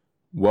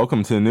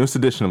Welcome to the newest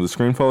edition of the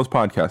Screenfellows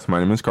podcast. My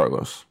name is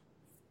Carlos.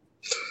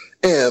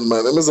 And my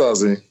name is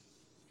Ozzy.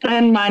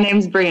 And my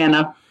name's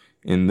Brianna.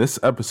 In this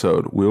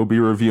episode, we'll be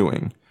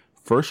reviewing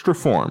First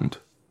Reformed,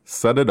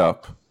 Set It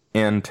Up,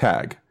 and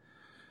Tag,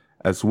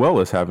 as well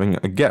as having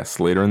a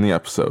guest later in the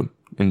episode.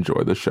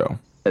 Enjoy the show.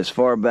 As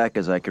far back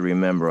as I can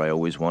remember, I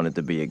always wanted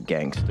to be a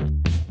gangster.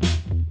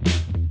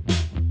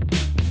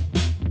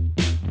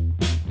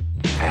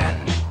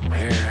 And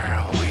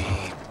here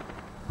we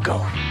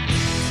go.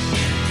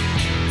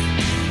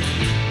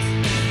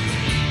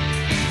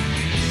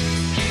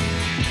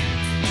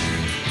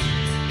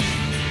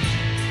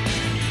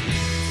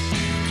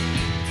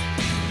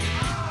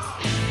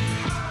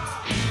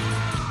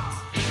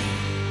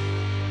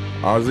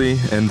 Ozzy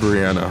and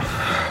Brianna.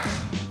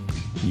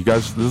 You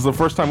guys, this is the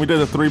first time we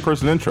did a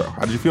three-person intro.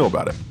 How did you feel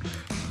about it?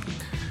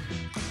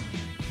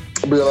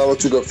 Brianna, I'll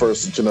let you go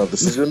first. Since,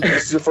 this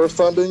is your first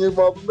time being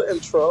involved in the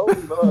intro.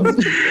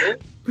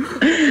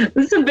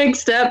 This is a big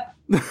step.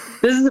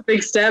 This is a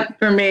big step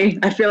for me.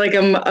 I feel like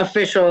I'm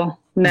official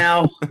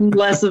now.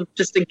 Less of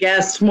just a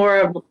guest, more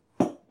of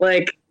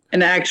like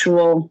an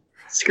actual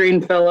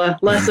screen fella,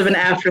 less of an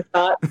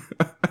afterthought.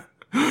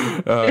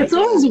 It's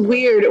always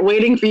weird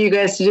waiting for you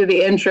guys to do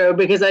the intro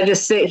because I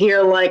just sit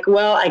here like,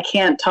 well, I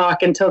can't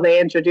talk until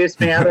they introduce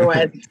me.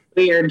 Otherwise, it's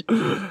weird.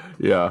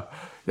 Yeah.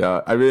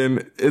 I mean,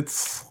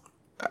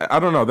 I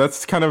don't know.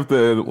 That's kind of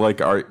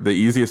the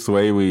easiest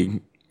way we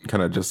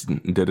kind of just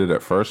did it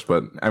at first.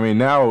 But I mean,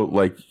 now,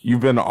 like, you've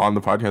been on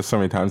the podcast so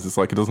many times, it's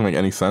like it doesn't make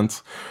any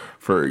sense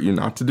for you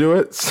not to do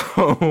it.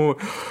 So,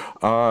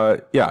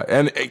 yeah.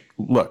 And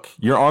look,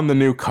 you're on the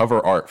new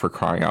cover art, for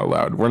crying out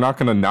loud. We're not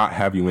going to not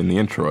have you in the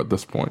intro at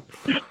this point.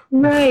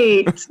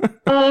 Right.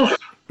 Oh,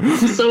 I'm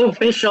so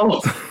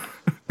official.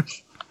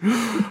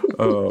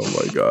 Oh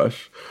my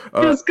gosh.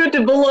 Feels good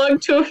to belong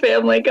to a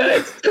family,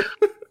 guys.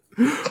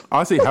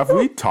 Honestly, have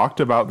we talked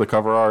about the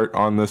cover art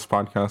on this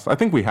podcast? I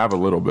think we have a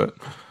little bit.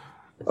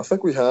 I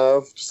think we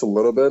have just a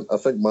little bit. I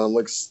think mine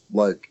looks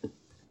like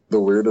the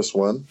weirdest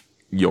one.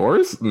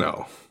 Yours?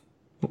 No.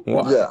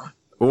 Why? Yeah.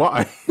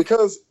 Why?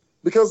 Because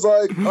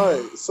like, all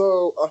right,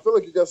 so I feel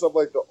like you guys have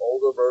like the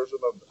older version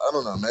of, I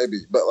don't know, maybe,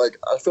 but like,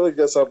 I feel like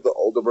you guys have the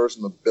older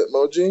version of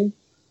Bitmoji.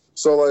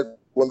 So like,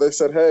 when they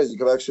said, hey, you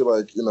could actually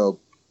like,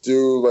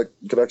 you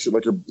could actually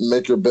like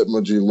make your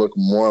Bitmoji look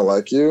more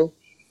like you.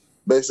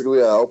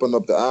 Basically, I opened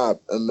up the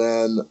app and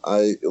then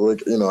I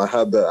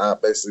had the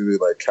app basically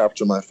like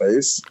capture my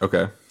face.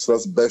 Okay. So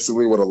that's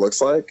basically what it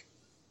looks like.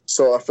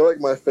 So I feel like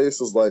my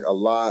face is like a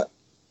lot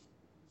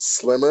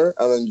slimmer,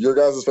 and then your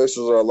guys'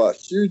 faces are a lot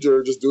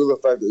huger just due to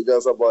the fact that you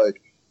guys have like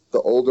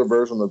the older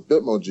version of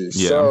Bitmoji.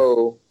 Yeah.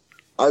 So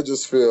I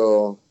just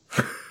feel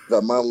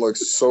that mine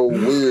looks so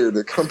weird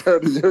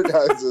compared to your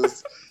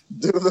guys'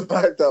 due to the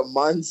fact that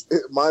mine is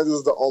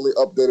the only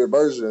updated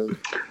version.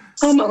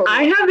 So,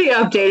 I have the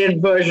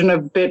updated version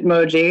of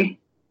Bitmoji.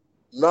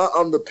 Not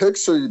on the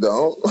picture, you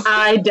don't.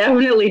 I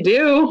definitely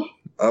do.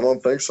 I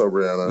don't think so,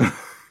 Brianna.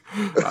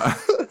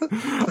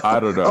 I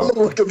don't know. I'm gonna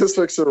look at this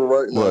picture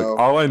right now. Look,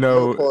 all I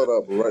know, pull it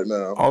up right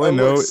now. All I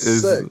know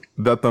is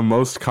that the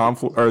most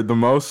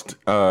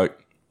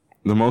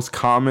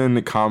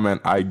common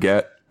comment I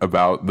get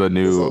about the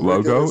new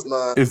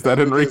logo is that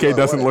Enrique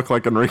doesn't look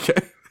like Enrique.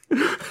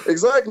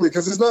 Exactly,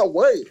 because he's not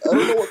white. I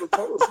don't know what to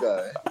tell this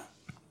guy.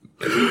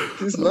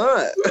 He's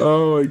not.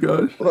 Oh my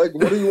gosh. Like,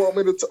 what do you want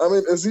me to I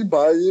mean, is he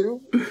by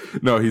you?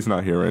 No, he's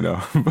not here right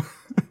now.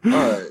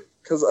 Alright,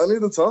 because I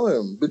need to tell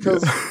him.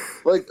 Because,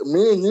 like,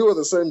 me and you are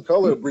the same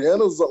color.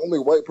 Brianna's the only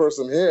white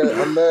person here.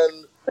 And then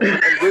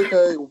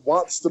Enrique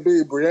wants to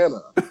be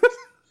Brianna.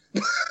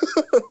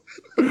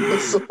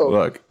 So,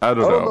 look, I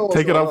don't know.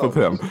 Take it up with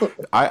him.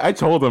 I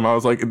told him, I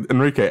was like,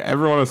 Enrique,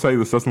 everyone is saying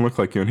this doesn't look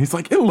like you. And he's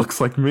like, it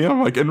looks like me.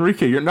 I'm like,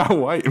 Enrique, you're not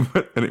white.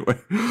 But anyway,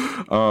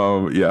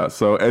 yeah.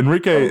 So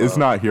Enrique is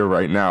not here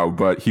right now,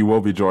 but he will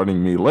be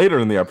joining me later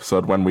in the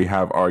episode when we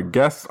have our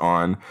guests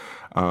on.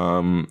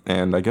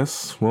 And I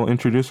guess we'll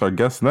introduce our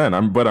guest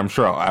then. But I'm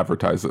sure I'll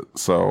advertise it.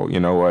 So you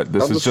know what?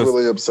 I'm just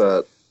really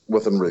upset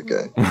with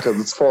Enrique because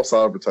it's false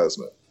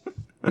advertisement.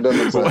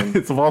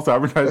 It's a false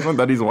advertisement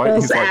that he's white.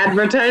 False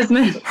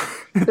advertisement.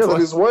 Yeah, that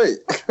he's white.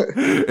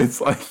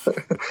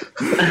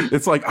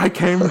 It's like I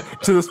came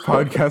to this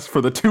podcast for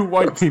the two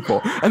white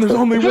people, and there's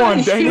only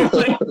one. Dang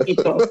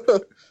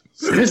it!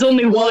 There's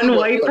only one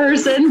white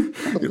person.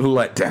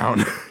 Let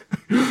down.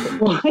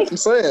 What? I'm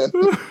saying.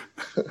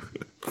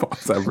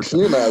 False advertisement. Can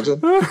you imagine?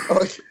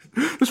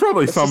 There's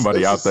probably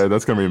somebody out there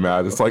that's gonna be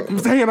mad. It's like,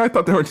 dang it, I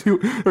thought there were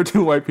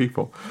two white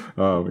people.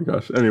 Oh my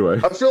gosh. Anyway,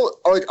 I feel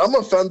like I'm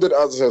offended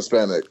as a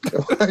Hispanic.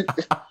 like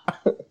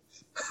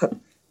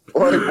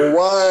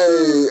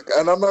why?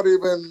 And I'm not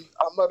even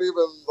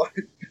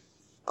like.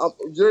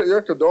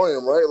 You're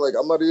Cadorian, right? Like,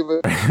 I'm not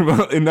even...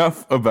 Well,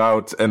 enough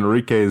about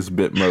Enrique's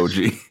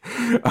Bitmoji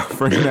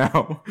for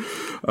now.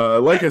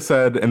 Like I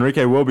said,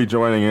 Enrique will be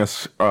joining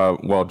us,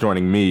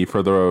 joining me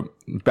for the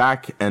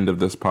back end of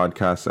this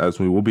podcast, as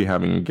we will be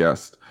having a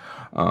guest.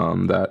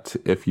 that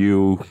if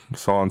you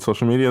saw on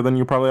social media, then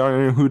you probably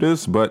already know who it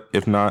is. But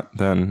if not,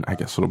 then I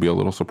guess it'll be a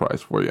little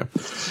surprise for you.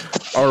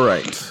 All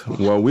right.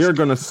 Well, we are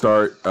going to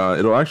start.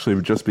 It'll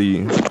actually just be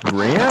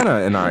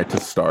Brianna and I to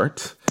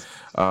start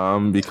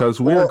because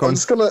we are going.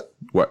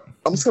 What?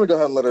 I'm just gonna go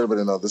ahead and let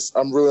everybody know this.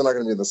 I'm really not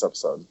gonna be in this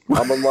episode.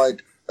 I'm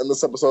in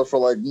this episode for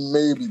like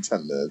maybe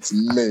 10 minutes,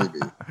 maybe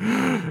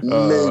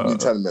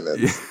 10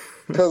 minutes.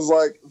 Because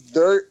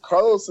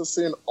Carlos has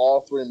seen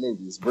all 3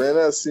 movies.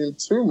 Brianna has seen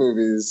 2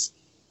 movies,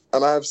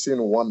 and I have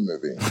seen 1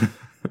 movie.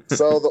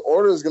 So the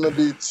order is going to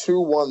be 2,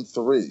 1,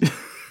 3,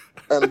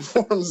 in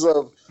terms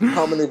of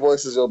how many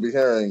voices you'll be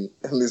hearing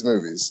in these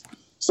movies.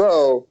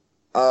 So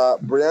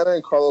Brianna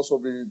and Carlos will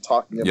be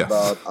talking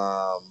about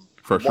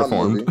First one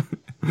Reformed. movie,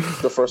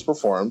 the First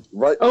Reformed,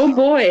 right? Oh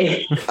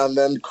boy! And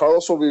then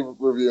Carlos will be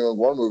reviewing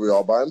 1 movie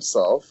all by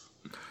himself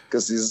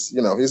because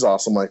he's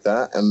awesome like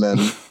that, and then.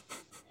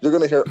 You're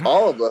going to hear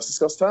all of us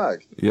discuss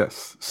Tag.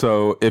 Yes.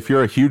 So if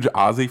you're a huge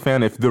Ozzy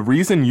fan, if the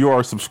reason you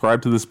are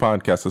subscribed to this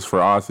podcast is for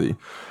Ozzy,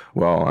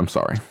 well, I'm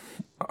sorry.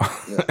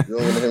 Yeah, you're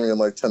only going to hear me in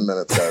like 10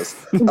 minutes, guys.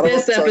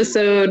 This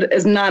episode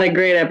is not a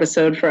great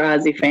episode for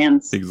Ozzy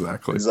fans.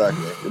 Exactly.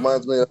 It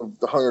reminds me of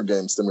the Hunger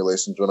Games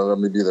stimulations when I'm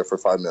going to be there for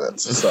 5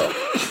 minutes. So.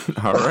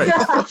 All right.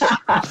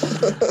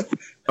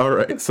 All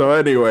right. So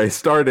anyway,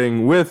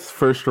 starting with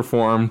First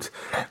Reformed,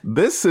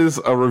 this is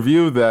a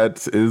review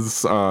that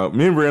is,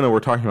 me and Brianna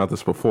were talking about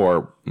this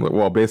before.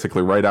 Well,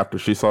 basically right after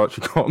she saw it, she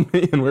called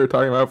me and we were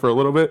talking about it for a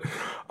little bit.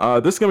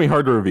 This is going to be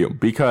hard to review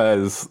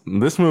because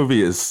this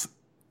movie is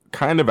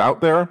kind of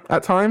out there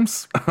at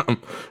times. I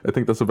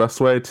think that's the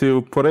best way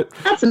to put it.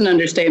 That's an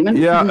understatement.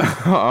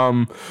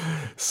 Yeah.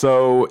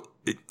 So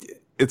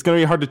it's going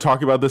to be hard to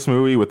talk about this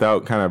movie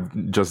without kind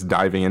of just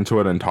diving into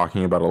it and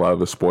talking about a lot of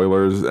the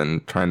spoilers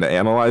and trying to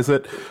analyze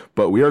it.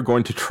 But we are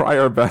going to try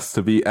our best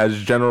to be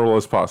as general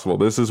as possible.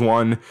 This is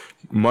one,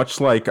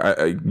 much like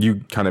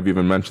you kind of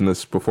even mentioned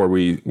this before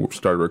we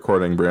started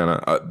recording,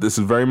 Brianna. This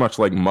is very much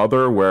like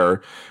Mother,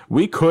 where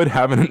we could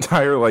have an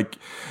entire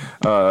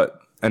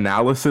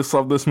analysis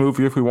of this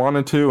movie if we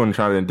wanted to and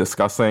try to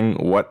discussing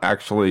what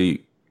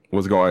actually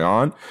was going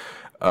on.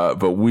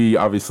 But we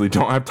obviously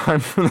don't have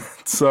time for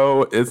that,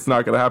 so it's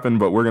not going to happen,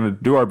 but we're going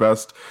to do our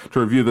best to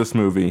review this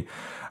movie.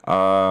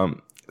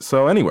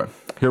 So anyway,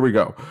 here we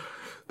go.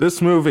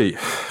 This movie,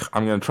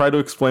 I'm going to try to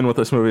explain what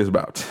this movie is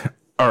about.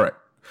 All right.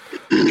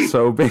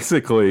 So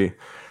basically,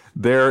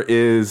 there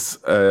is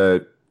a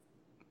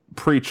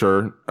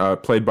preacher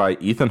played by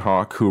Ethan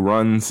Hawke who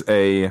runs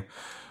a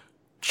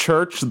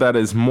church that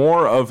is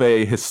more of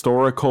a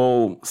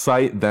historical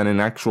site than an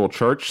actual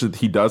church.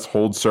 He does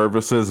hold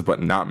services,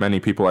 but not many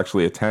people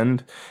actually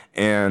attend.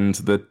 And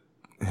the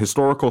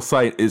historical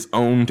site is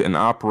owned and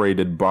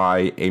operated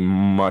by a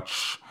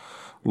much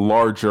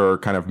larger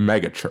kind of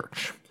mega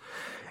church.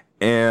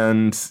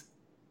 And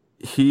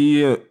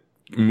he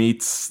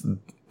meets,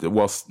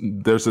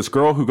 there's this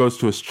girl who goes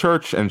to his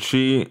church, and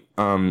she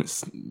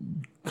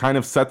kind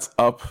of sets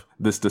up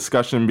this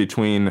discussion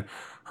between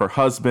her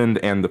husband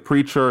and the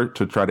preacher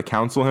to try to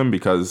counsel him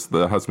because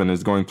the husband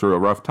is going through a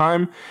rough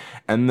time.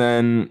 And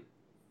then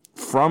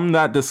from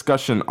that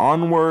discussion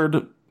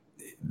onward,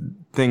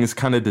 things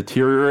kind of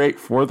deteriorate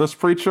for this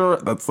preacher.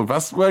 That's the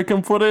best way I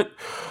can put it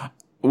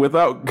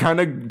without kind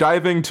of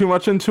diving too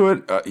much into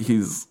it.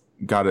 He's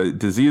got a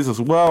disease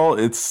as well.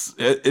 It's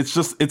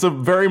a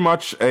very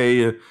much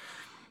a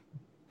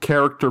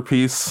character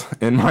piece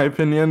in my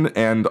opinion.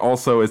 And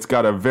also it's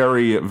got a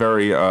very,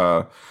 very,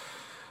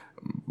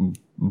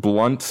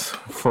 blunt,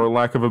 for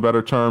lack of a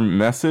better term,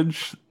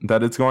 message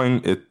that it's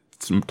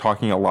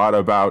talking a lot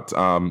about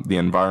the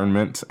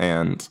environment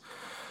and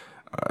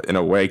in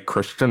a way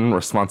Christian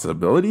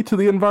responsibility to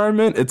the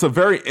environment. It's a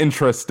very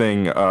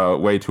interesting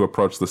way to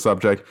approach the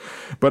subject.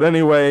 But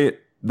anyway,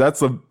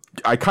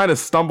 I kind of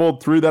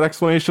stumbled through that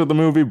explanation of the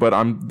movie, but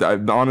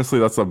honestly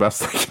that's the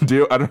best I can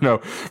do. I don't know,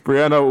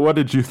 Brianna, what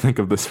did you think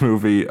of this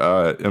movie?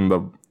 I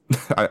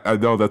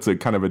know that's a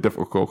kind of a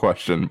difficult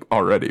question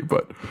already,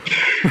 but.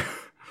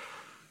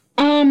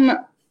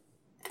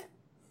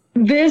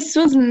 This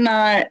was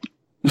not,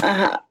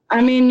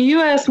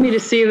 you asked me to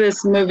see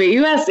this movie.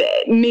 You asked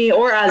me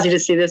or Ozzy to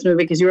see this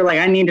movie because you were like,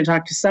 I need to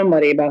talk to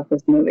somebody about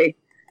this movie.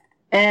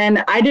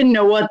 And I didn't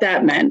know what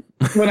that meant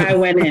when I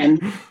went in.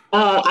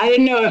 I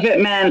didn't know if it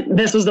meant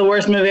this was the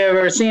worst movie I've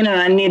ever seen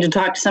and I need to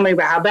talk to somebody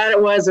about how bad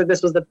it was, or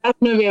this was the best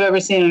movie I've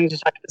ever seen and I need to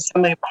talk to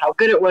somebody about how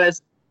good it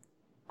was,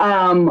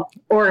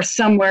 or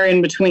somewhere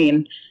in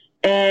between.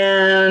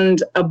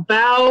 And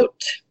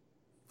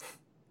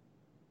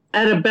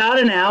at about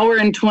an hour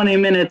and 20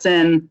 minutes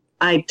in,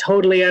 I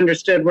totally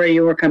understood where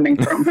you were coming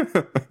from.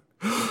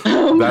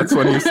 That's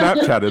when you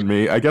Snapchatted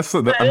me. I guess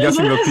I'm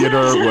guessing the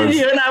theater was...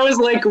 And I was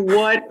like,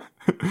 what?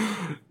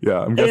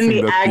 Yeah, I'm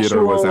guessing the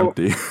theater was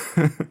empty.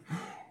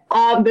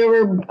 There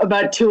were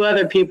about 2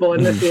 other people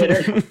in the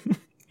theater.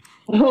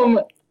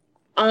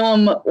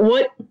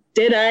 What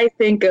did I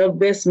think of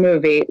this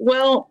movie?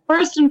 Well,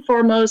 first and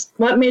foremost,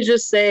 let me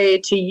just say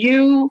to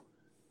you,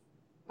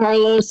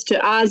 Carlos, to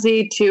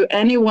Ozzy, to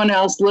anyone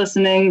else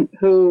listening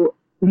who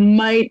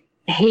might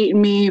hate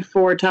me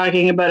for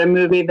talking about a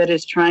movie that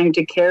is trying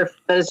to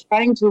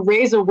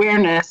raise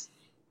awareness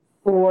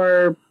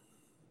for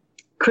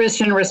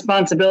Christian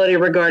responsibility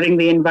regarding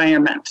the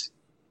environment.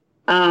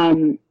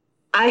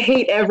 I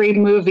hate every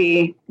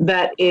movie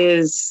that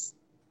is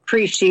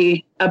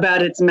preachy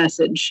about its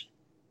message,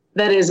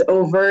 that is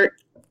overt,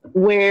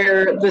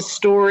 where the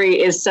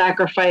story is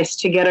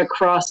sacrificed to get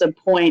across a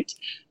point,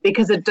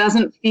 because it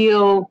doesn't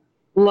feel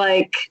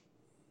like,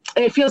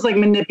 it feels like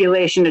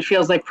manipulation. It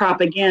feels like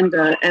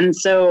propaganda. And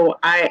so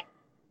I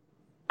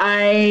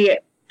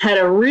had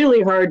a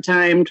really hard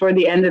time toward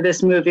the end of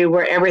this movie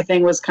where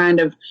everything was kind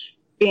of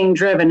being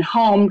driven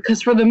home,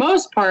 because for the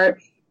most part,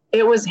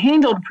 it was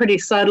handled pretty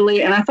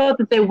subtly. And I thought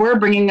that they were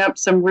bringing up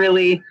some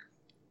really,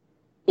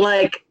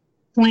 like,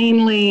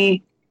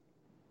 plainly,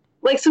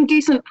 like, some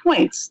decent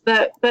points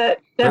that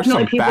definitely there's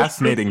some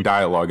fascinating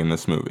dialogue in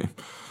this movie.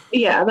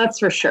 Yeah, that's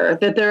for sure.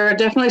 That there are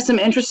definitely some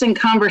interesting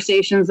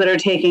conversations that are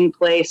taking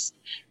place.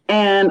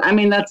 And I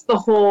mean, that's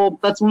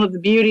one of the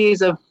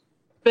beauties of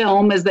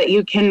film, is that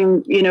you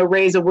can,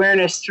 raise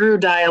awareness through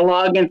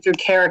dialogue and through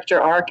character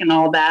arc and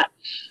all that.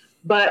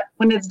 But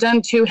when it's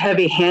done too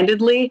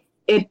heavy-handedly,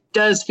 it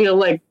does feel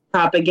like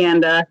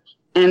propaganda.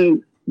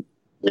 And,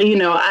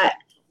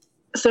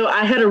 so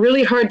I had a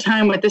really hard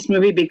time with this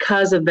movie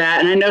because of that.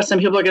 And I know some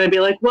people are going to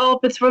be like, well,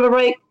 if it's for the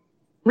right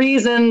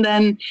reason,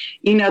 then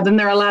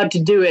they're allowed to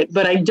do it.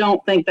 But I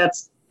don't think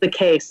that's the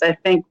case. I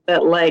think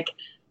that, like,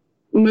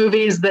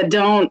 movies that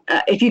don't,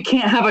 if you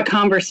can't have a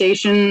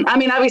conversation, I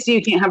mean, obviously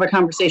you can't have a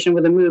conversation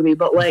with a movie,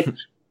 but, like,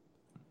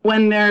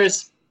 when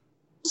there's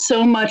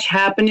so much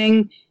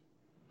happening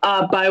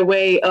by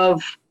way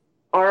of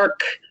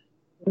arc,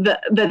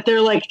 that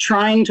they're, like,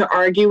 trying to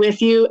argue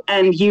with you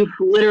and you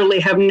literally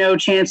have no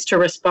chance to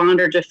respond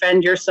or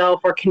defend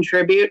yourself or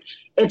contribute,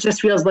 it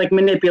just feels like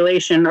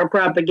manipulation or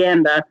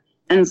propaganda.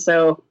 And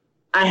so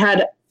I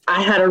had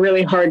a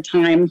really hard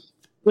time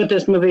with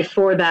this movie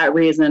for that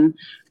reason.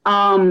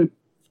 I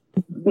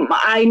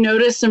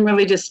noticed some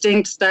really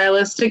distinct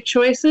stylistic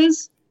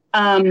choices,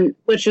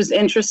 which is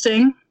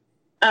interesting.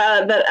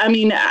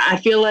 I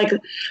feel like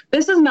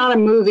this is not a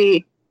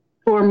movie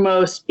for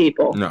most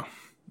people. No.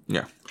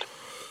 Yeah.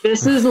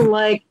 This is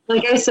like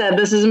I said,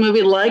 this is a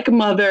movie like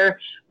Mother,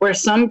 where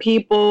some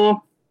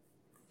people,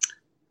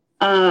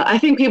 I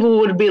think people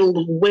would be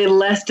way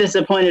less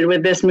disappointed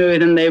with this movie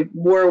than they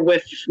were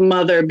with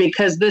Mother,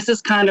 because this is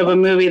kind of a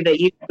movie that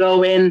you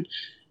go in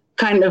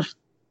kind of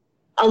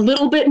a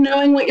little bit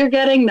knowing what you're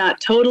getting, not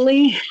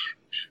totally,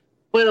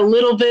 but a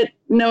little bit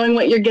knowing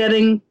what you're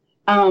getting.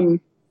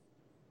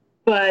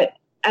 But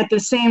at the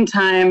same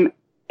time,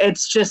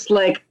 it's just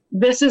like,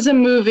 this is a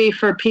movie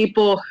for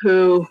people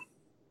who,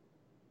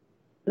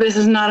 this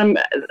is not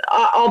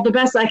all the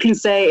best I can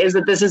say is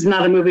that this is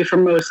not a movie for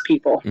most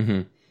people.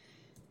 Mm-hmm.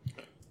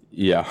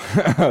 Yeah,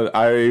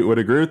 I would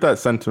agree with that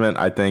sentiment.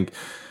 I think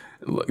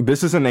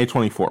this is an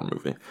A24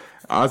 movie.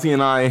 Ozzy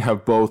and I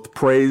have both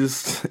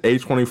praised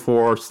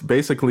A24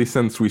 basically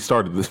since we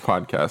started this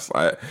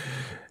podcast.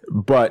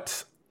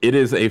 But it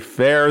is a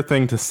fair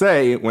thing to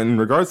say when in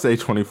regards to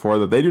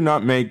A24 that they do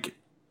not make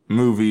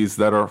movies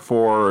that are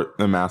for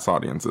the mass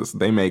audiences.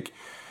 They make,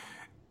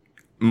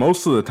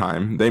 most of the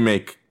time, they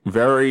make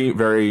very,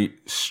 very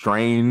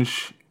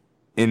strange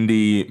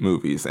indie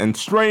movies. And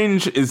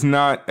strange is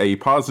not a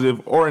positive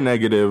or a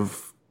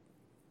negative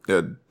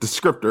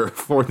descriptor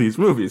for these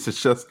movies.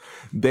 It's just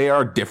they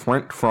are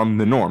different from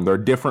the norm. They're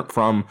different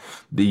from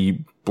the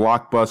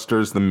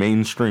blockbusters, the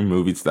mainstream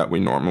movies that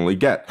we normally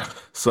get.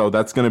 So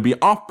that's going to be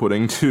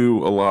off-putting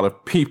to a lot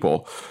of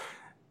people.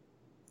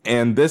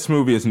 And this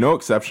movie is no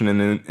exception.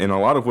 And in a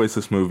lot of ways,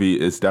 this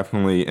movie is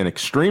definitely an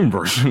extreme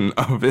version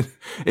of a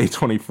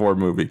A24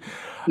 movie.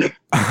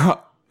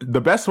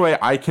 The best way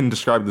I can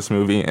describe this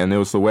movie, and it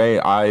was the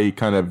way I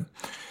kind of,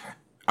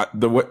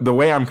 the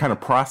way I'm kind of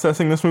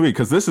processing this movie,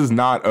 because this is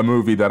not a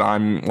movie that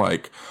I'm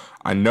like,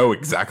 I know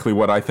exactly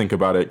what I think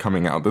about it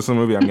coming out. This is a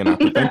movie I'm going to have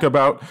to think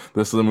about.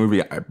 This is a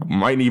movie I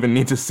might even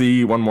need to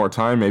see one more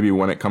time, maybe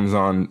when it comes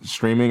on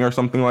streaming or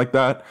something like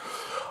that.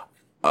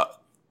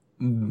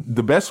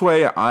 The best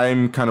way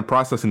I'm kind of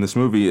processing this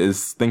movie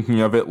is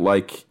thinking of it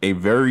like a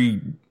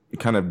very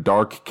kind of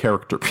dark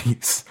character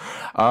piece.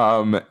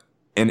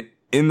 And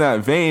in that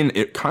vein,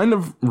 it kind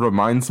of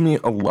reminds me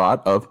a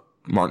lot of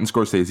Martin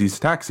Scorsese's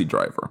Taxi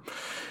Driver.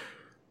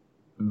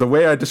 The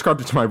way I described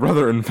it to my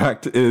brother, in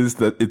fact, is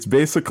that it's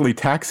basically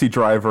Taxi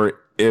Driver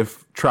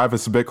if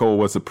Travis Bickle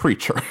was a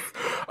preacher.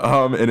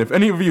 And if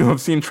any of you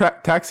have seen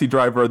Taxi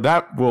Driver,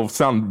 that will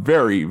sound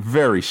very,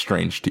 very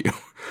strange to you.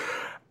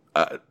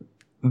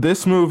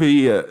 This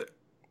movie,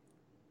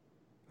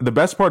 the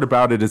best part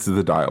about it is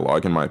the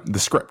dialogue and the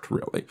script,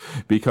 really,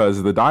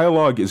 because the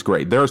dialogue is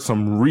great. There are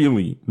some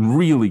really,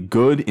 really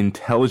good,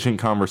 intelligent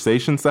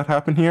conversations that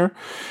happen here.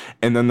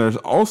 And then there's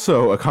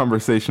also a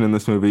conversation in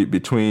this movie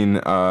between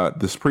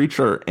this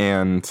preacher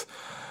and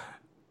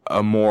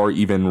a more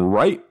even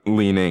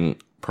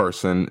right-leaning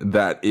person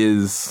that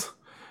is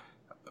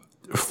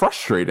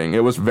frustrating.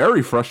 It was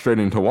very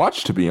frustrating to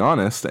watch, to be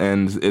honest.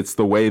 And it's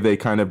the way they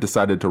kind of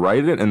decided to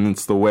write it, and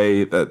it's the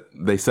way that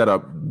they set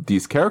up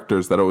these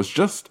characters that it was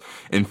just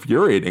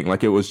infuriating.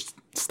 Like, it was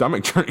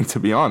stomach churning, to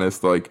be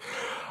honest. Like,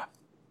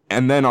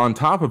 and then on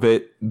top of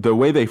it, the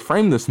way they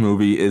frame this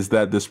movie is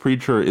that this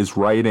preacher is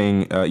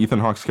writing, Ethan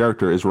Hawke's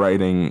character is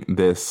writing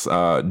this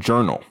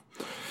journal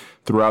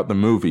throughout the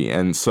movie.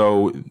 And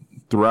so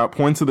throughout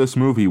points of this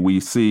movie, we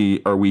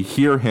see, or we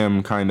hear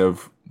him kind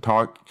of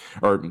talk,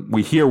 or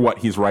we hear what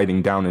he's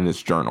writing down in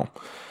his journal.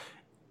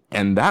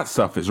 And that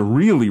stuff is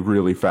really,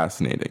 really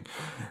fascinating.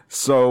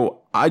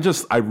 So I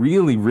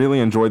really, really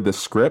enjoyed this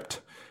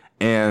script.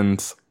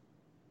 And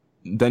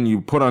then you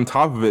put on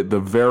top of it the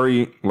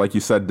very, like you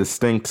said,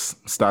 distinct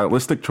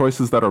stylistic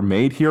choices that are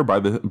made here by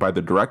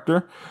the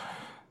director.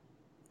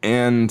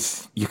 And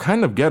you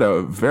kind of get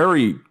a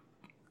very,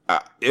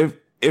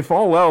 if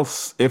all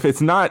else, if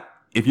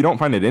you don't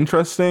find it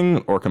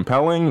interesting or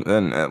compelling,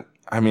 then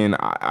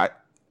I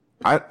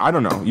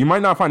don't know. You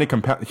might not find it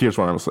here's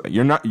what I'm saying.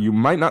 You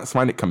might not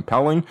find it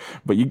compelling,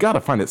 but you got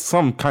to find it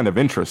some kind of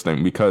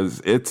interesting, because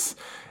it's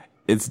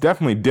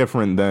definitely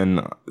different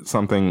than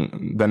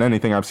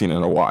anything I've seen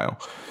in a while.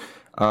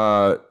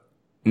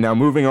 Now,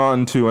 moving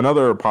on to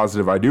another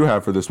positive I do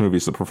have for this movie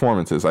is the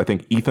performances. I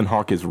think Ethan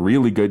Hawke is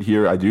really good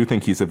here. I do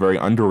think he's a very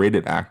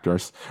underrated actor.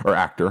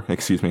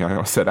 Excuse me, I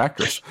almost said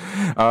actress.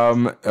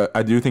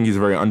 I do think he's a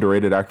very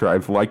underrated actor.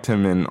 I've liked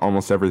him in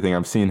almost everything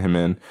I've seen him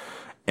in,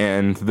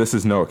 and this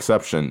is no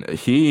exception.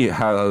 He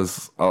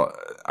has,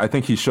 I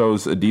think he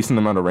shows a decent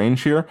amount of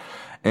range here,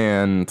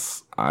 and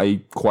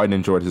I quite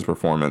enjoyed his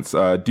performance.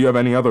 Do you have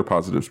any other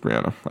positives,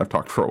 Brianna? I've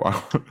talked for a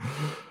while.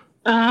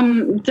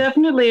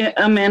 Definitely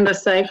Amanda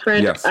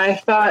Seyfried. Yes. I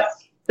thought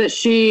that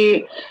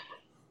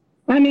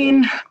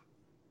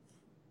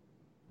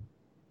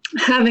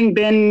having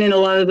been in a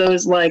lot of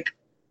those like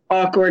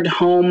awkward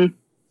home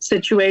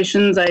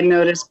situations, I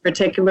noticed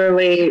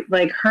particularly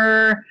like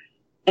her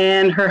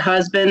and her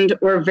husband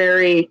were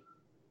very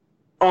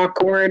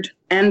awkward,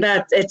 and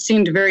that it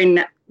seemed very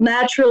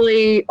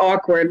naturally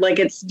awkward. Like,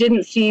 it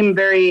didn't seem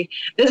very,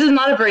 this is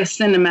not a very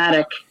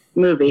cinematic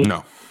movie.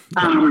 No.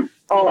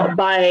 All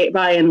by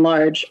and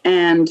large.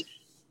 And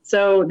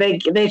so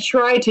they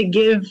try to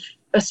give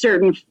a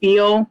certain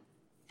feel,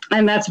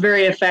 and that's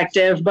very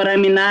effective. But I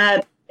mean,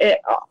 that it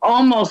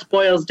almost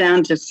boils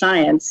down to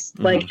science.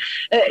 Mm-hmm. Like,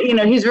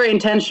 he's very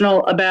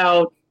intentional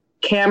about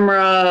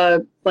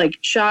camera, like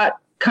shot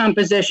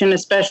composition,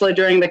 especially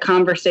during the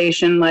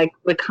conversation. Like,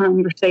 the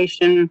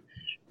conversation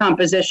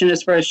composition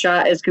as far as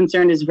shot is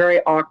concerned is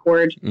very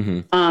awkward.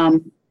 Mm-hmm.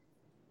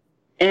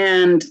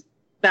 And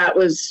that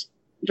was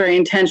very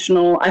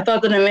intentional. I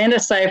thought that Amanda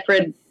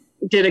Seyfried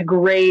did a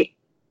great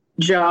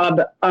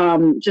job,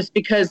 just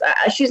because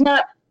she's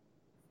not,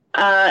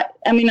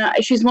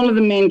 she's one of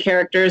the main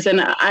characters,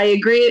 and I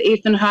agree that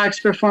Ethan Hawke's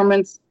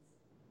performance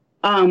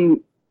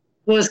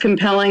was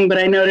compelling, but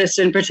I noticed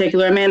in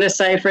particular Amanda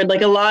Seyfried,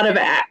 like a lot of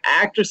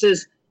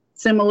actresses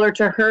similar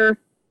to her,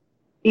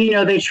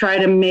 they try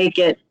to make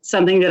it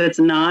something that it's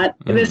not.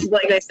 Mm. This,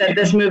 like I said,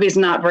 this movie's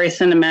not very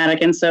cinematic,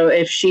 and so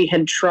if she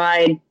had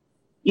tried,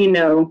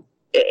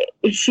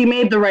 she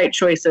made the right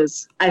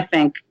choices, I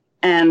think.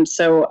 And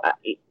so,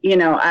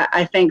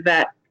 I think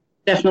that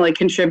definitely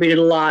contributed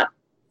a lot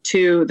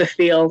to the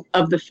feel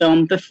of the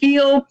film. The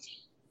feel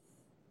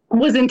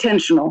was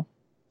intentional.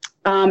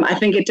 I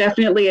think it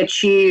definitely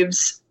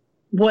achieves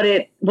what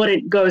it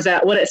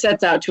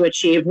sets out to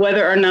achieve.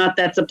 Whether or not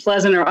that's a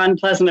pleasant or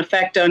unpleasant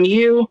effect on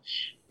you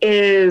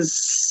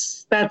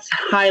that's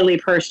highly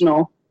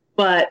personal.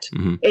 But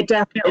mm-hmm. It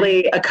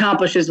definitely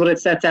accomplishes what it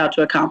sets out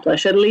to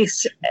accomplish, at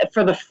least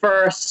for the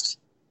first.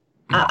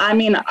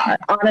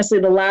 Honestly,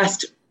 the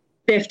last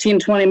 15,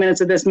 20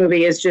 minutes of this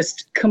movie is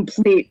just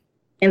complete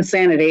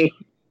insanity.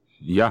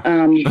 Yeah.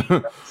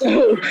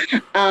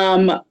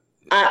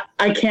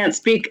 I can't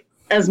speak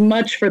as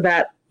much for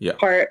that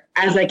part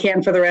as I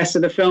can for the rest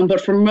of the film.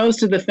 But for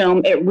most of the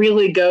film, it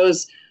really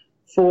goes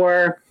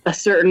for a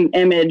certain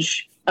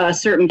image, a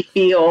certain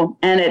feel,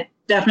 and it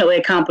definitely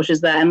accomplishes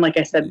that. And like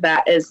I said,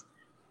 that is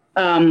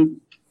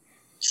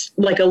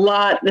like a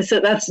lot.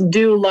 That's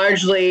due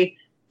largely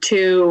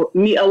to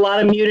a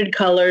lot of muted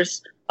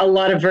colors, a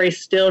lot of very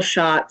still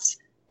shots,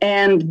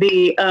 and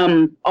the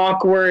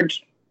awkward,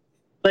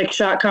 like,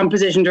 shot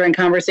composition during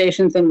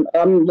conversations, and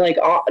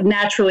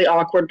naturally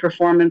awkward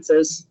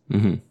performances.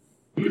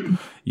 Mm-hmm.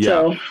 Yeah.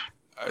 So.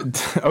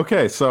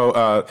 Okay, so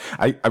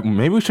I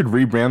maybe we should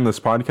rebrand this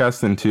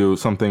podcast into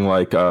something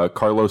like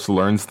Carlos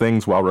learns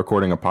things while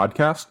recording a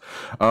podcast,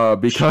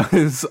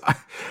 because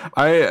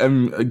I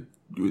am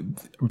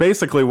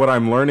basically what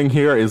I'm learning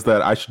here is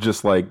that I should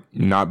just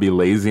not be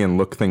lazy and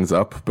look things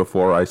up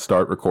before I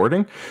start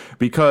recording,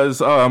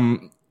 because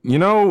you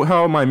know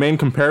how my main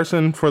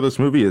comparison for this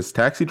movie is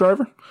Taxi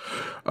Driver?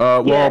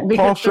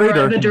 Paul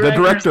Schrader, the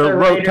director,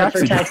 wrote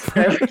Taxi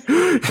Driver.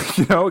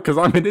 Because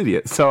I'm an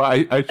idiot, so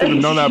I should have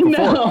known that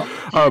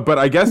before. But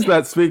I guess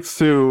that speaks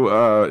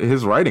to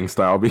his writing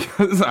style,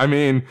 because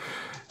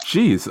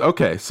Jeez.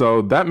 Okay,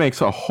 so that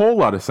makes a whole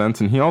lot of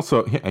sense. And he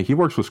also he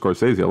works with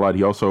Scorsese a lot.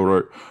 He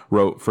also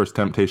wrote First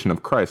Temptation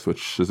of Christ,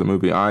 which is a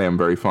movie I am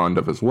very fond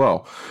of as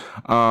well.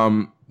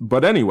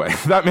 But anyway,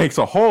 that makes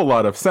a whole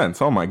lot of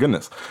sense. Oh my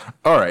goodness.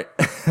 All right.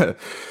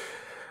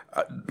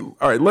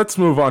 All right, let's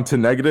move on to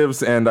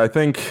negatives, and I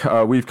think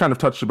we've kind of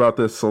touched on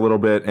this a little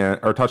bit,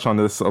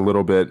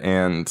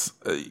 and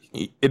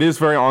it is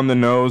very on the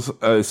nose.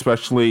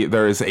 Especially,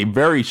 there is a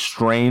very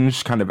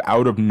strange kind of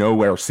out of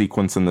nowhere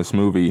sequence in this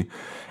movie,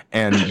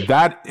 and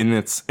that in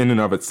and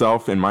of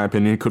itself, in my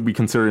opinion, could be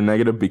considered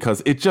negative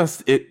because it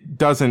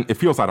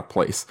feels out of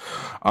place.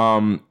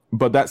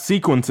 But that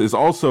sequence is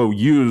also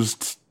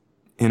used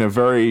in a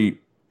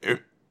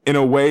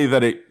way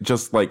that it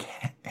just like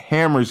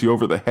hammers you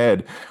over the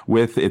head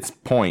with its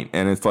point.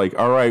 And it's like,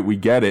 all right, we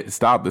get it.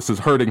 Stop. This is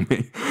hurting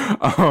me.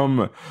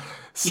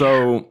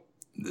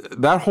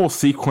 That whole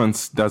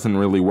sequence doesn't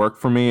really work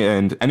for me.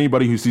 And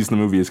anybody who sees the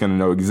movie is going to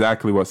know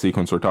exactly what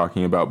sequence we're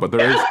talking about. But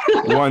there is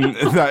one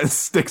that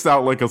sticks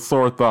out like a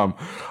sore thumb.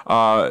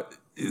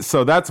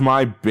 So that's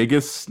my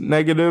biggest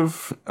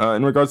negative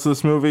in regards to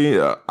this movie.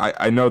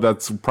 I know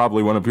that's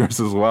probably one of yours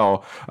as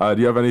well.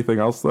 Do you have anything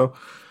else though?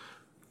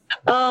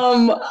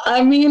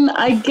 I mean,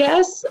 I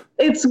guess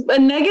it's a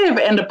negative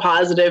and a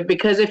positive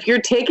because if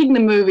you're taking the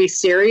movie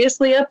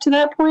seriously up to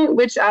that point,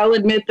 which I'll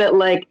admit that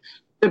like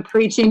the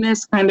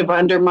preachiness kind of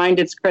undermined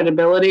its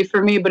credibility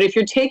for me. But if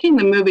you're taking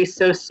the movie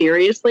so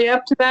seriously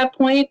up to that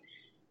point,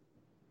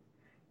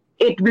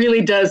 it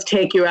really does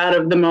take you out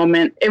of the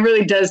moment. It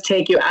really does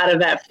take you out of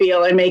that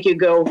feel and make you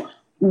go,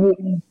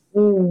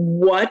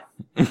 what?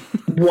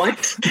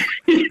 What?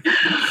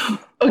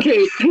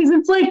 Okay, because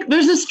it's like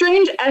there's a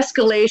strange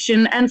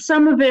escalation, and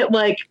some of it,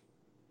 like,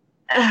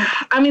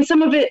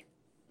 some of it,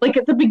 like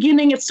at the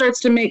beginning, it starts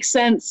to make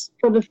sense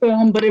for the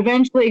film, but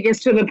eventually it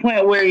gets to the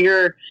point where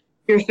you're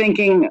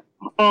thinking,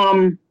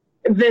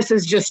 this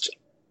is just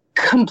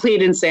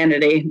complete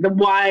insanity.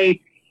 Why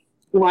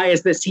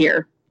is this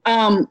here?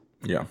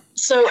 Yeah.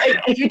 So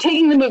if you're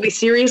taking the movie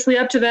seriously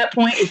up to that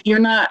point, if you're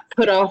not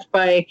put off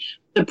by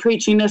the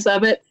preachiness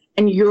of it,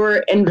 and you're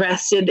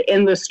invested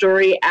in the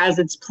story as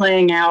it's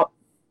playing out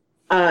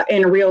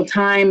in real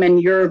time,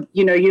 and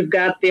you've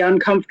got the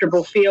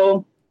uncomfortable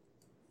feel,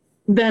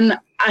 then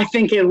I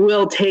think it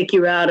will take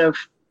you out of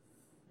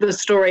the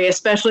story,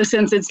 especially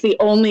since it's the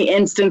only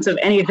instance of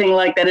anything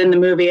like that in the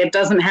movie. It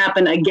doesn't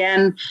happen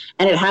again,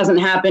 and it hasn't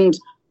happened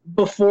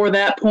before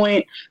that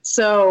point.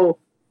 So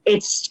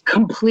it's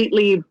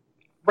completely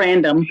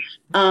random.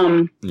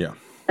 Yeah.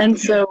 And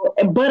so,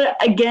 but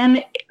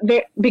again,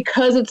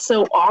 because it's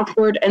so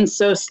awkward and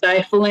so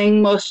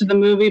stifling most of the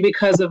movie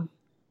because of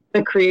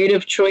the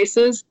creative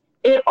choices,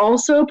 it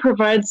also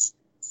provides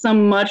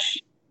some much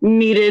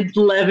needed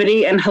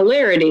levity and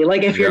hilarity.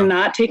 Like if you're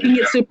not taking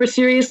it super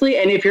seriously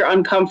and if you're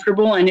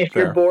uncomfortable and if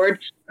you're bored,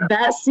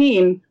 that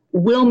scene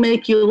will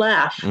make you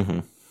laugh. Mm-hmm.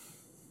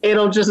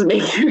 It'll just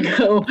make you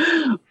go,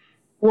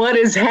 what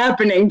is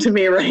happening to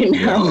me right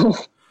now?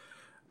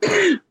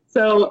 Yeah.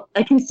 So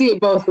I can see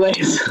it both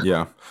ways.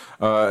 Yeah.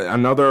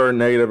 Another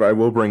negative I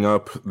will bring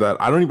up that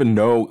I don't even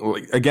know.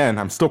 Like, again,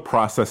 I'm still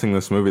processing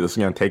this movie. This is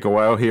going to take a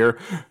while here.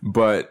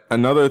 But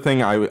another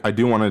thing I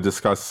do want to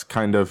discuss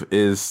kind of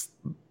is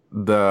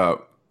the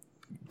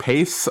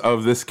pace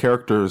of this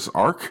character's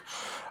arc.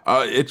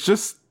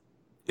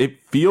 It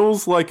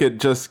feels like it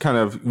just kind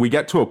of, we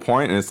get to a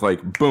point and it's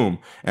like, boom,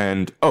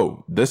 and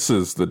oh, this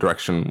is the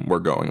direction we're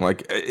going.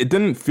 Like, it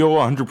didn't feel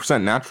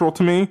 100% natural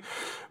to me.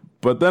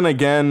 But then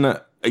again,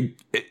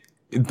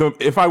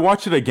 if I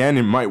watch it again,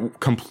 it might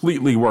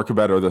completely work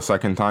better the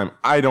second time.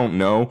 I don't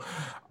know.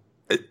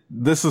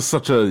 This is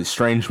such a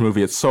strange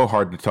movie. It's so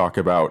hard to talk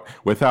about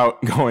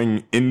without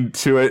going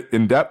into it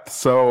in depth.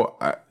 So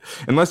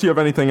unless you have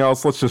anything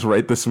else, let's just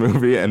rate this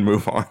movie and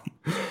move on.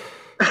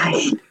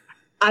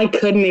 I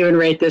couldn't even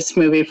rate this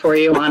movie for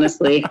you,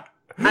 honestly.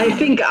 I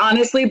think,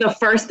 honestly, the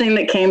first thing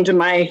that came to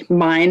my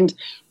mind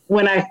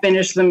when I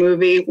finished the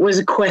movie was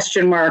a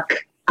question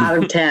mark out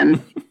of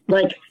 10.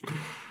 Like,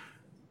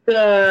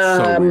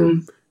 so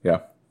yeah.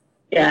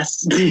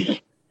 Yes.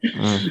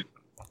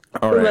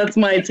 All right. That's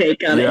my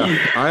take on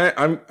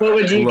it. What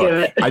would you give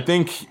it? I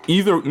think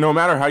no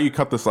matter how you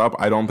cut this up,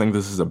 I don't think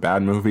this is a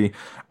bad movie.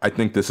 I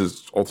think this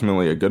is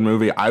ultimately a good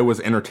movie. I was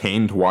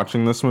entertained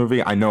watching this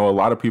movie. I know a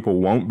lot of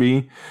people won't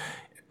be.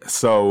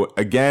 So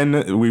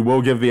again, we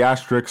will give the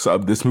asterisks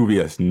of this movie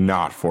is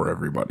not for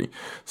everybody.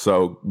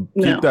 So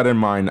keep that in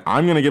mind.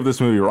 I'm going to give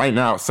this movie right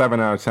now 7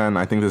 out of 10.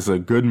 I think this is a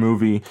good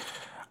movie.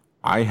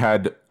 I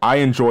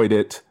enjoyed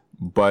it,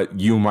 but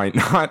you might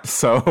not.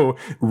 So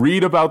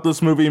read about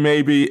this movie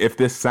maybe. If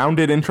this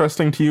sounded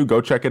interesting to you,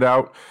 go check it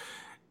out.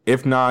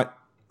 If not,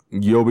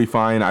 you'll be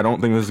fine. I don't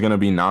think this is going to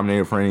be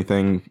nominated for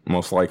anything.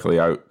 Most likely,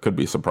 I could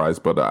be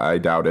surprised, but I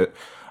doubt it.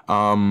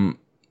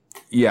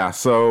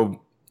 So...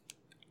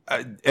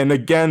 and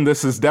again,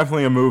 this is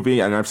definitely a movie,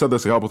 and I've said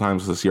this a couple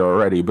times this year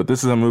already, but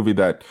this is a movie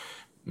that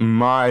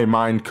my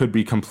mind could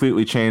be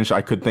completely changed.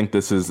 I could think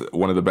this is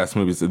one of the best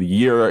movies of the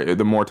year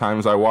the more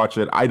times I watch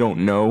it. I don't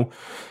know.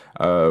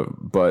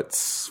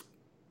 But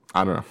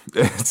I don't know.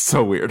 It's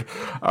so weird.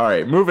 All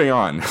right, moving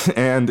on.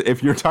 And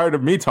if you're tired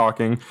of me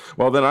talking,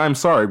 well, then I'm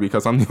sorry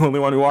because I'm the only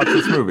one who watched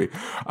this movie.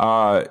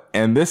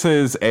 And this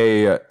is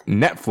a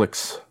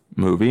Netflix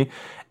movie.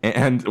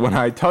 And when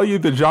I tell you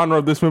the genre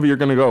of this movie, you're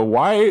going to go,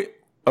 why,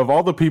 of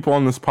all the people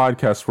on this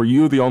podcast, were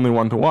you the only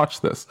one to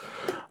watch this?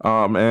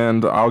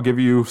 And I'll give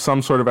you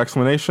some sort of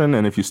explanation.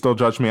 And if you still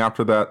judge me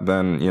after that,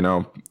 then, you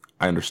know,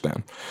 I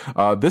understand.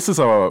 This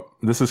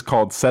is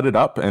called Set It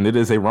Up, and it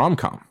is a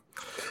rom-com.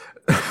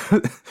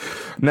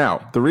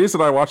 Now, the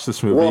reason I watched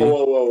this movie...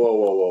 Whoa.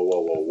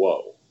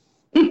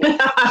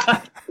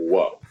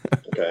 Whoa.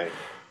 Okay.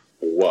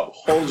 Whoa.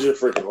 Hold your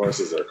freaking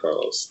horses there,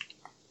 Carlos.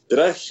 Did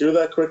I hear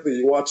that correctly?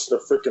 You watched a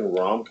freaking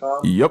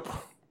rom-com? Yep.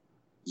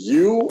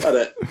 You, out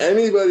of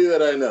anybody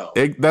that I know.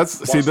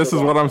 This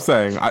is what I'm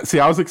saying.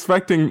 I was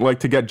expecting like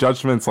to get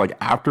judgments like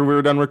after we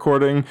were done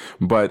recording,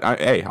 but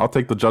I'll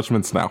take the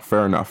judgments now.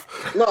 Fair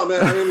enough. No,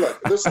 man. I mean,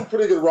 look, there's some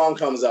pretty good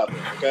rom-coms out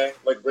there. Okay,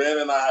 like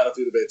Brandon and I had a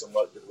few debates on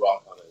what good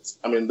rom-com is.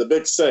 I mean, The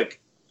Big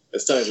Sick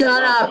is technically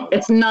Shut up!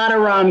 It's not a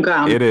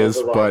rom-com. It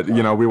is, but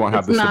you know we won't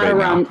have this debate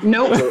now.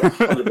 Nope.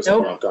 It's a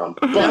 100%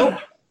 rom-com.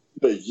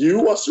 But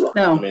you watched the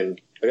rom-com. No. I mean,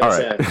 I gotta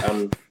say,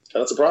 I'm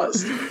kind of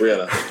surprised,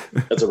 Brianna.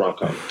 It's a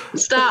rom-com.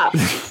 Stop.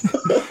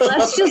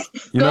 Let's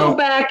just go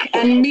back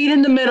and meet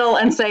in the middle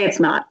and say it's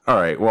not. All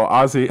right. Well,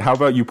 Ozzy, how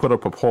about you put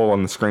up a poll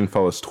on the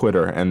Screenfellas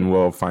Twitter and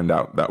we'll find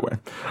out that way.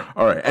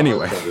 All right.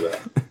 Anyway.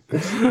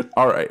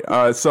 All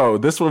right. So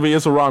this movie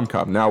is a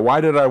rom-com. Now,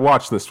 why did I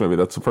watch this movie?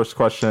 That's the first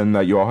question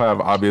that you all have.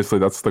 Obviously,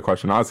 that's the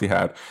question Ozzy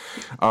had.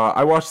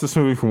 I watched this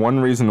movie for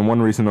one reason and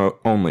one reason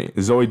only.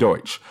 Zoey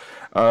Deutch.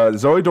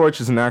 Zoey Deutch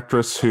is an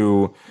actress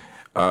who...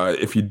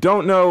 if you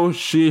don't know,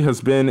 she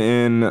has been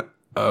in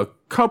a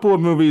couple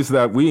of movies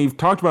that we've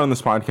talked about on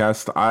this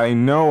podcast. I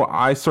know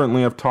I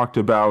certainly have talked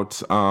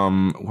about,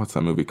 what's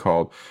that movie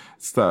called?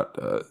 It's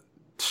that,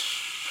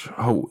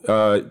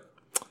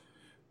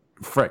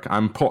 frick.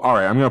 All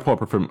right, I'm going to pull up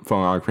her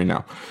filmography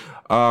now.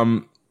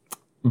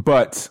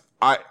 But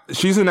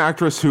she's an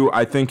actress who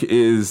I think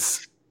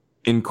is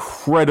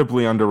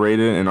incredibly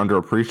underrated and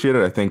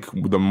underappreciated. I think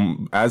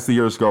as the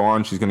years go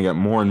on, she's going to get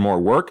more and more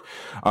work.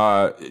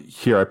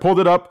 Here, I pulled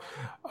it up.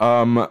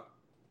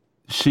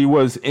 She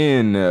was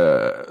in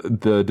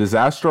The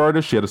Disaster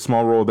Artist. She had a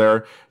small role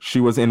there. She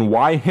was in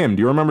Why Him?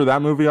 Do you remember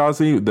that movie,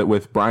 Ozzy? That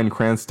with Bryan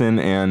Cranston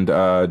and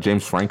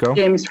James Franco?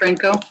 James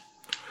Franco?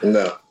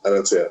 No, I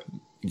didn't see it.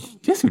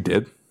 Yes, you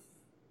did.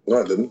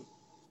 No, I didn't.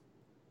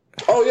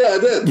 Oh, yeah, I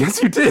did.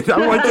 Yes, you did.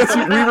 I'm like, yes,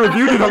 we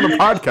reviewed it on the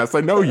podcast.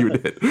 I know you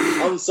did.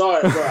 I'm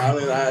sorry, bro. I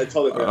mean, I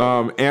totally get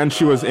it. And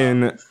she was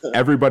in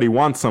Everybody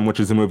Wants Some, which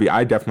is a movie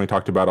I definitely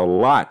talked about a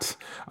lot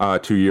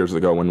 2 years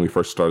ago when we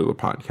first started the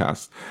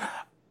podcast.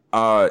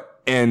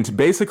 And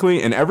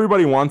basically, in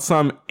Everybody Wants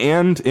Some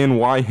and in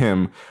Why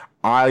Him,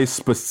 I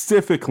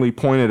specifically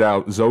pointed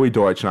out Zoey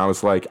Deutch, and I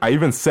was like, I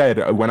even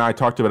said when I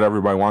talked about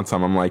Everybody Wants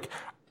Some, I'm like,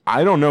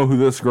 I don't know who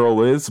this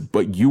girl is,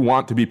 but you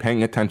want to be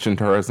paying attention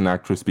to her as an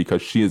actress because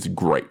she is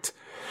great.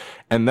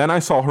 And then I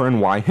saw her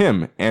in Why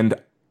Him, and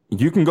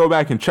you can go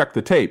back and check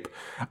the tape.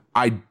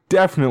 I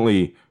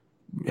definitely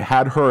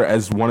had her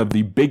as one of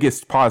the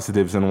biggest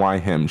positives in Why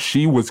Him.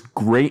 She was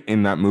great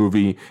in that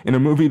movie, in a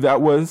movie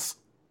that was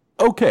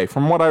okay,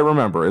 from what I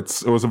remember.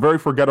 It was a very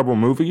forgettable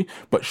movie,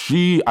 but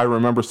I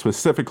remember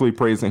specifically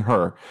praising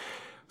her.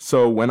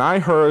 So when I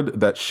heard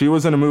that she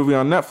was in a movie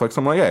on Netflix,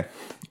 I'm like, hey,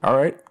 all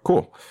right,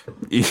 cool.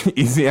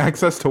 Easy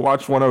access to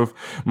watch one of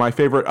my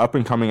favorite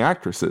up-and-coming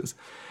actresses.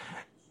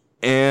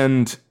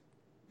 And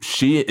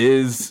she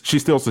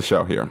steals the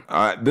show here.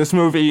 This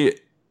movie,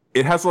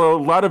 it has a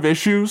lot of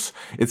issues.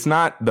 It's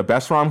not the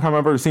best rom-com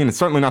I've ever seen. It's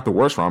certainly not the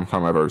worst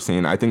rom-com I've ever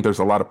seen. I think there's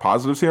a lot of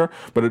positives here,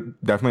 but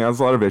it definitely has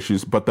a lot of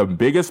issues. But the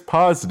biggest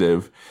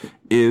positive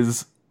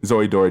is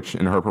Zoey Deutch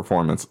in her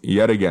performance.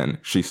 Yet again,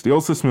 she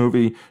steals this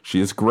movie. She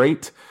is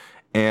great.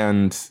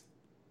 And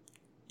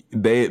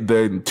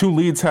the two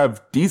leads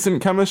have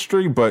decent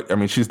chemistry, but I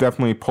mean, she's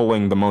definitely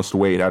pulling the most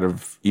weight out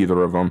of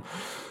either of them.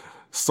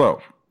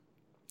 So,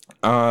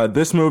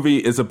 this movie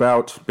is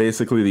about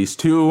basically these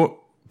two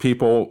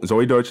people,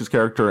 Zoey Deutch's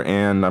character,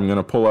 and I'm going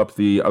to pull up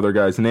the other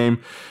guy's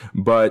name,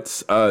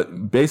 but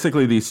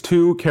basically these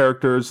two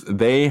characters,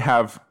 they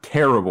have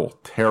terrible,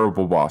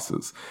 terrible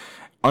bosses.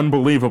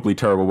 Unbelievably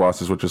terrible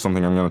bosses, which is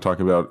something I'm going to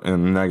talk about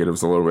in the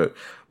negatives a little bit,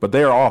 but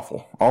they are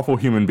awful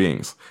human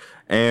beings.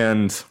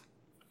 And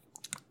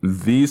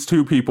these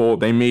two people,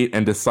 they meet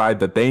and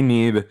decide that they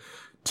need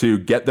to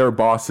get their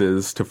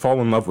bosses to fall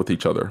in love with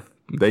each other.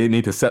 They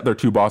need to set their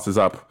two bosses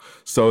up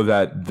so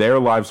that their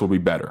lives will be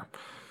better.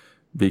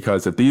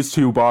 Because if these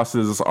two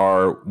bosses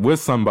are with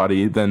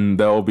somebody, then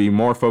they'll be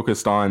more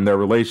focused on their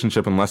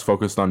relationship and less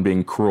focused on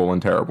being cruel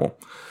and terrible.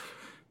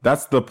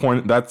 That's the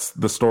point. That's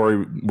the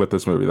story with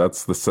this movie.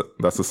 That's the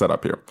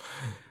setup here.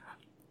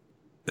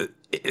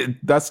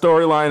 That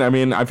storyline, I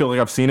mean, I feel like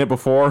I've seen it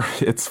before.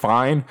 It's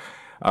fine.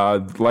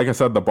 Like I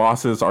said, the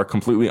bosses are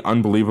completely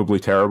unbelievably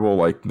terrible.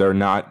 Like, they're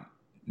not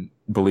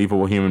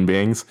believable human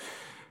beings.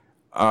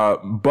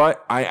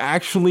 But I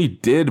actually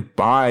did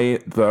buy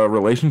the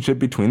relationship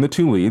between the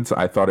two leads.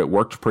 I thought it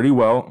worked pretty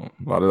well.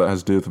 A lot of that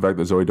has to do with the fact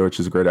that Zoe Deutsch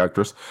is a great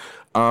actress.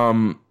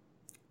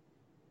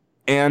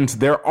 And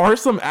there are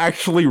some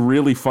actually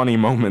really funny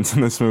moments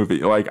in this movie.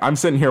 Like, I'm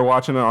sitting here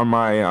watching it on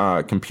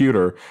my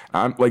computer.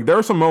 There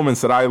are some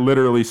moments that I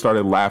literally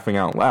started laughing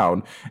out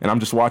loud. And I'm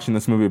just watching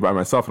this movie by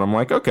myself. And I'm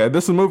like, okay,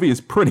 this movie is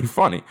pretty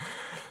funny.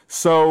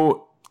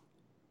 So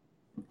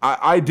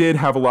I did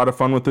have a lot of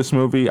fun with this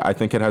movie. I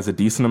think it has a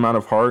decent amount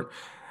of heart.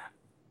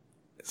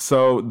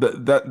 So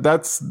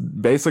that's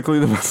basically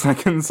the best I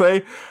can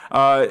say.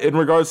 In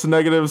regards to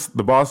negatives,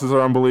 the bosses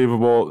are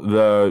unbelievable.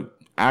 The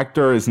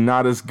actor is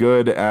not as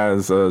good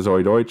as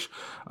Zoe Deutsch.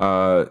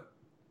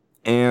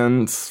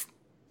 And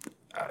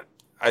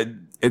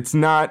it's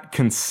not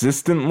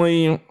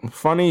consistently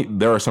funny.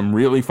 There are some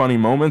really funny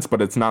moments,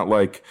 but it's not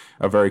like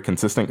a very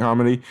consistent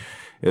comedy.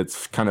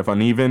 It's kind of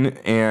uneven.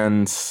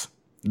 And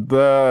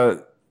a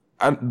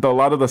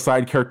lot of the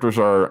side characters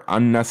are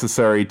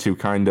unnecessary to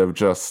kind of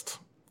just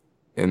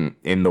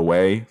in the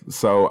way.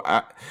 So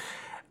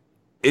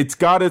it's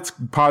got its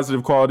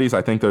positive qualities.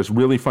 I think there's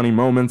really funny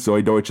moments.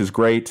 Zoe Deutsch is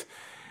great,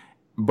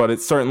 but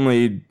it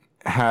certainly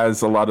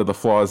has a lot of the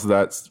flaws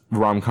that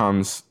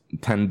rom-coms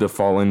tend to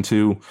fall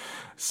into.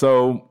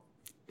 So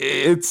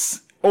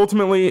it's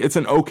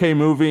an okay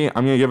movie.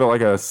 I'm going to give it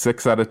like a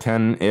 6 out of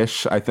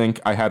 10-ish. I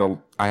think I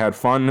had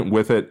fun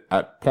with it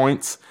at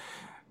points,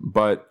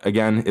 but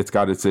again, it's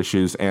got its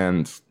issues.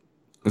 And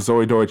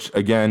Zoe Deutsch,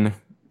 again,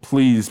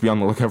 please be on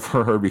the lookout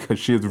for her because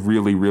she is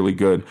really, really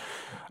good.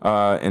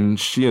 And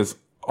she is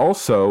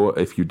also,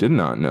 if you did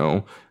not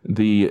know,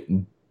 the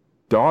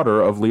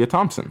daughter of Leah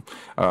Thompson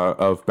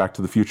of Back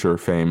to the Future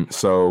fame.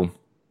 So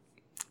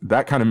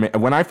that kind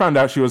of when I found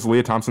out she was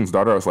Leah Thompson's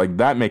daughter, I was like,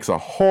 that makes a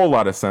whole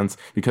lot of sense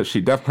because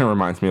she definitely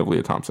reminds me of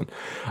Leah Thompson.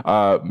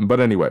 But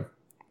anyway,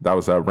 that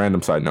was a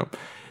random side note.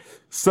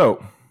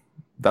 So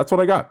that's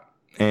what I got.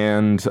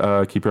 And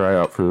keep your eye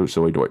out for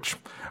Zoe Deutsch.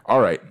 All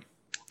right.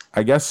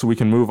 I guess we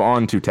can move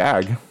on to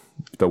Tag,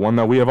 the one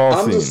that we have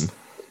all seen. Just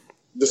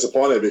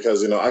disappointed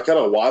because, I kind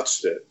of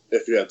watched it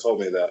if you had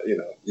told me that,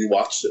 you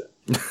watched it,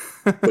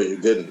 but you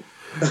didn't.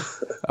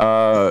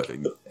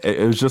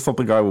 It was just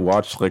something I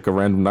watched like a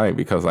random night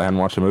because I hadn't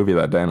watched a movie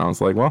that day, and I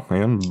was like, well,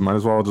 man, might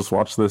as well just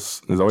watch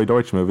this Zoe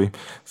Deutsch movie.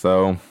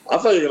 So I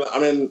thought you were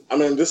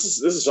gonna, this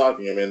is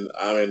shocking.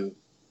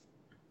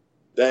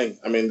 Dang.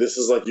 This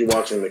is like you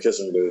watching The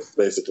Kissing Booth,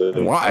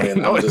 basically. Why?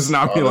 No, it's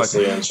not me like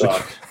in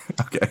shock.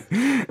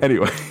 Okay.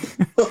 Anyway.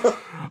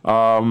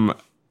 I'm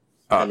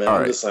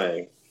right. just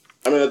saying.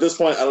 At this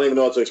point, I don't even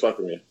know what to expect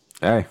from you.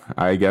 Hey,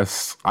 I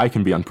guess I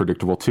can be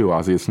unpredictable too,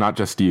 Ozzy. It's not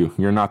just you.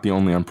 You're not the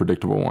only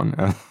unpredictable one.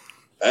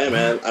 Hey,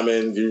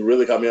 man. You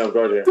really caught me off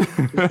guard here.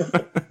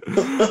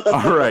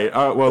 All right.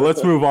 Well,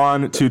 let's move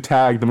on to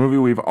Tag, the movie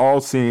we've all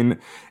seen.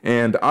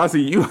 And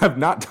Ozzy, you have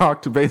not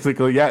talked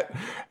basically yet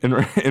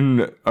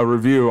in a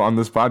review on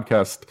this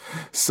podcast.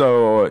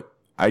 So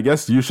I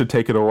guess you should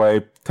take it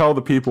away. Tell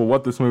the people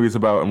what this movie is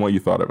about and what you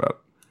thought about it.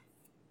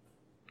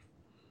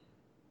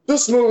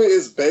 This movie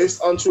is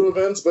based on true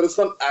events, but it's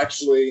not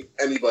actually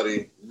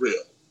anybody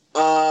real.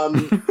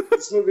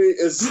 This movie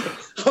is...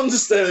 I'm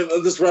just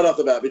right off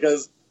the bat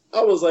because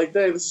I was like,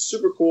 dang, this is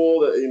super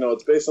cool that,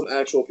 it's based on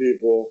actual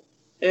people.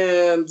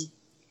 And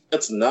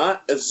it's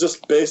not. It's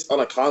just based on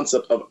a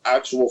concept of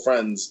actual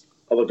friends,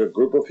 of like a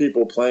group of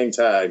people playing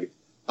tag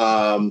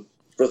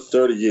for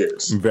 30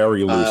 years.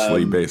 Very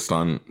loosely based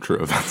on true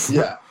events.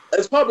 Yeah.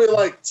 It's probably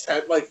like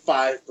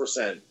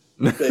 5%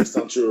 based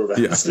on true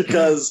events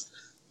because...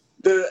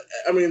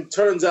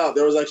 turns out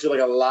there was actually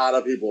like a lot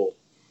of people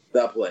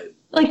that played.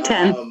 Like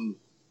 10.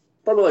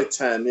 Probably like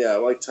 10, yeah,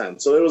 like 10.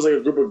 So there was like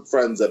a group of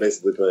friends that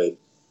basically played.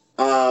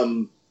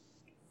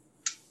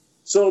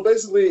 So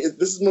basically,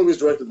 this movie is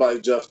directed by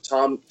Jeff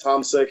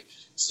Tomsic,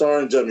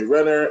 starring Jeremy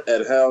Renner,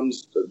 Ed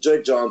Helms,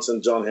 Jake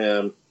Johnson, John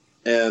Hamm,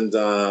 and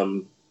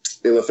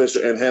Ela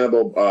Fisher, and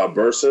Hannibal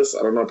Buress.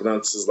 I don't know how to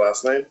pronounce his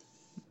last name.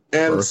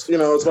 And, it's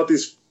about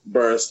these...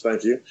 Burris,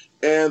 thank you.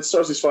 And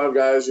stars these 5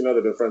 guys, they've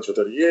been friends for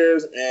 30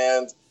 years,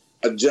 and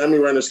Jeremy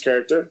Renner's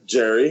character,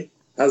 Jerry,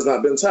 has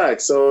not been tagged.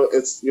 So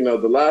it's,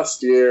 the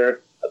last year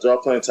they're all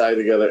playing tag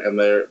together, and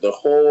the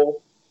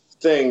whole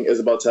thing is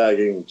about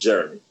tagging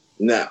Jeremy.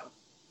 Now,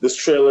 this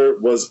trailer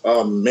was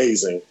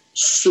amazing,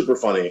 super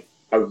funny.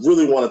 I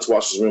really wanted to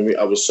watch this movie.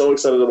 I was so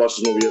excited to watch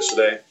this movie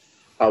yesterday.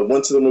 I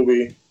went to the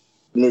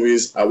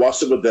movies. I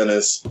watched it with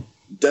Dennis.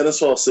 Dennis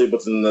fell asleep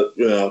within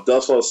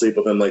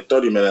like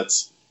 30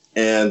 minutes.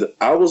 And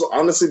I was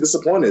honestly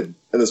disappointed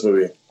in this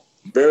movie.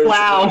 Very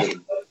disappointed.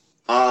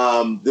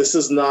 This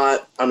is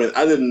not... I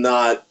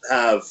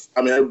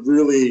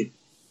really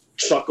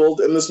chuckled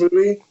in this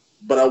movie,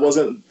 but I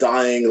wasn't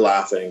dying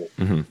laughing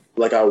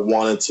like I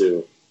wanted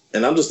to.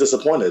 And I'm just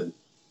disappointed.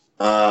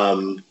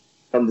 I'm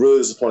really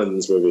disappointed in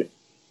this movie.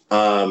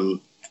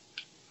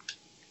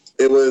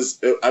 It was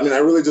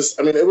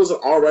an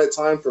all right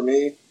time for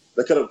me.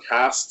 They could have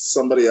cast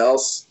somebody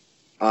else.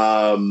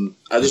 I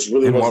just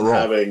really wasn't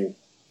having...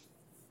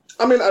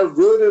 I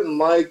really didn't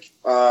like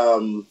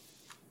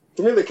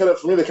For me, they could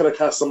have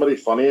cast somebody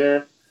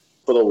funnier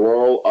for the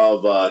role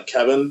of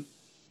Kevin.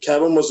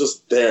 Kevin was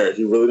just there.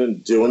 He really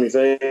didn't do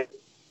anything.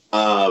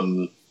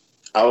 I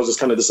was just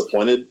kind of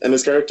disappointed in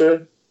his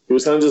character. He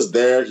was kind of just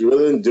there. He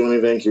really didn't do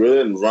anything. He really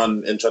didn't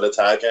run and try to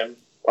attack him.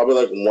 Probably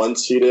like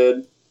once he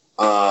did.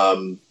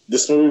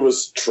 This movie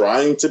was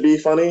trying to be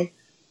funny.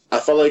 I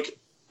felt like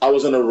I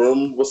was in a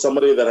room with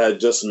somebody that I had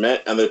just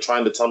met, and they're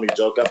trying to tell me a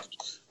joke.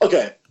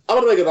 Okay, I'm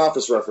going to make an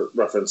Office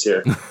reference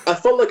here. I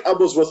felt like I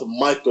was with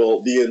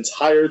Michael the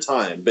entire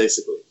time,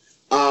 basically.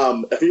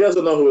 If you guys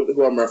don't know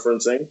who I'm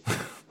referencing,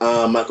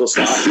 Michael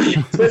Scott.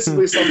 It's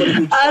basically somebody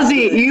who...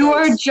 Ozzy, you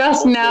are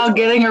just now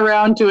getting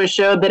around to a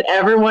show that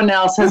everyone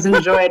else has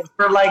enjoyed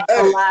for like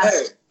the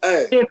last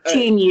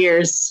 15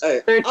 years.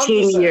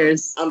 13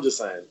 years. I'm just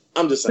saying.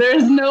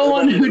 There's no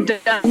one who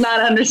does not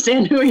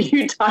understand who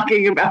you're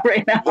talking about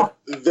right now.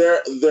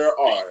 There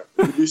are.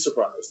 You'd be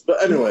surprised.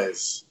 But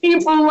anyways.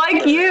 People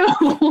like you.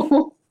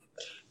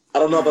 I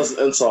don't know if that's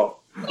an insult,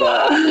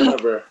 but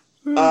whatever.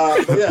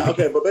 But yeah,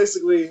 okay. But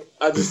basically,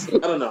 I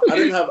don't know.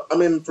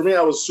 For me,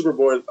 I was super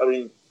bored. I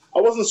mean, I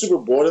wasn't super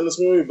bored in this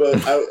movie,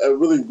 but I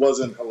really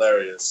wasn't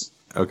hilarious.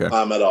 Okay.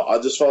 At all. I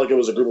just felt like it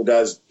was a group of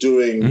guys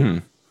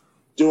doing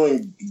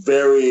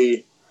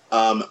very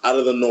out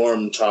of the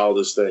norm,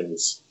 childish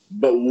things,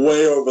 but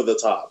way over the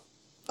top.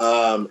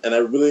 And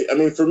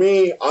for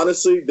me,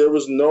 honestly, there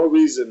was no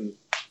reason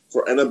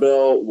for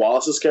Annabelle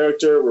Wallace's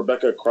character,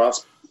 Rebecca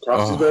Crosby's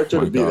character,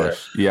 to be there.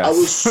 Yes. I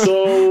was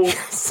so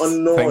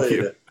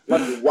annoyed.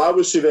 Like, why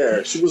was she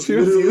there? She was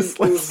literally,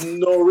 there was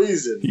no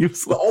reason.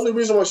 Useless. The only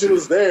reason why she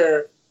was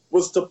there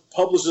was to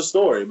publish the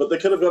story, but they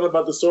could have gone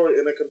about the story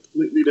in a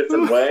completely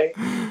different way,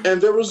 and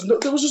there was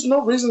just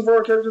no reason for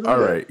our character to be there.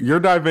 All right, you're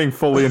diving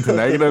fully into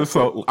negative,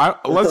 so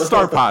let's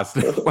start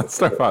positive.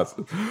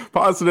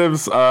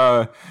 Positives.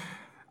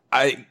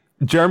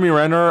 Jeremy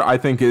Renner, I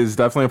think, is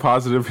definitely a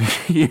positive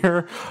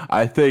here.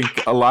 I think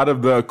a lot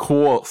of the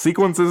cool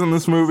sequences in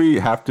this movie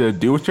have to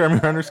do with Jeremy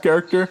Renner's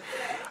character.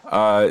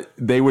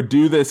 They would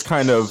do this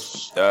kind of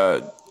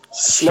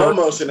slow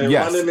motion. It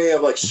reminded me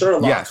of like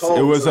Sherlock. Yes, Holmes.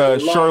 it was a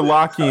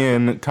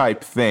Sherlockian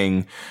type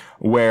thing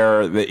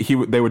where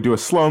they would do a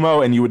slow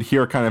mo and you would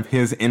hear kind of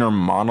his inner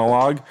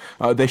monologue.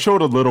 They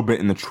showed a little bit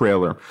in the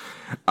trailer,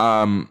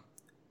 and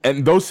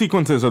those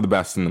sequences are the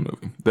best in the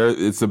movie.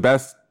 It's the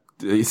best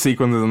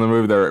sequences in the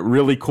movie. They're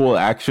really cool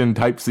action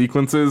type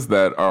sequences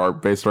that are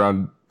based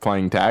around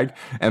playing tag,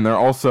 and they're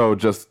also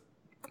just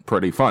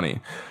pretty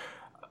funny.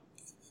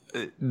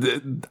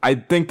 I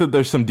think that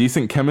there's some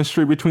decent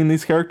chemistry between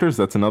these characters.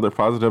 That's another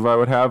positive I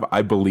would have.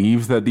 I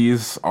believe that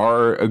these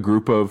are a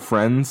group of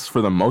friends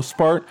for the most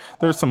part.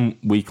 There's some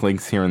weak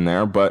links here and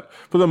there, but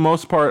for the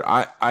most part,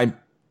 I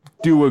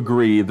do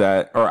agree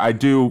that, or I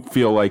do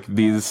feel like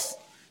these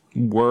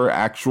were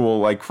actual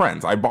like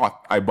friends. I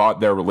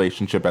bought their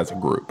relationship as a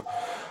group.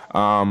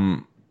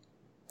 And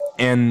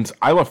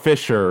Isla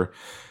Fisher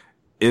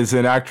is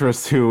an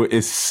actress who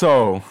is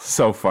so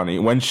funny.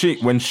 When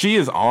she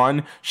is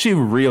on, she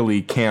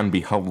really can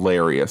be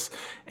hilarious.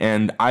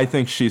 And I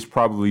think she's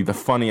probably the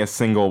funniest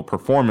single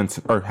performance,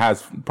 or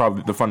has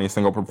probably the funniest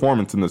single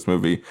performance in this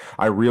movie.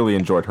 I really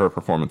enjoyed her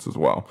performance as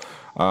well.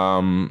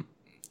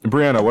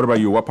 Brianna, what about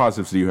you? What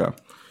positives do you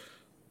have?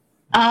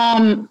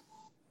 I'm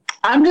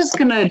just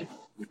gonna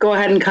go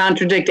ahead and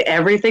contradict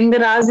everything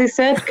that Ozzy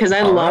said, because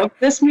I love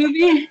this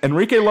movie.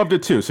 Enrique loved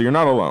it too, so you're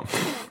not alone.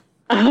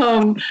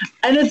 And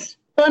it's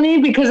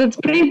funny because it's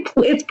pretty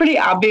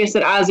obvious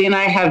that Ozzy and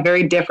I have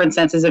very different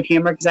senses of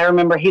humor, because I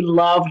remember he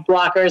loved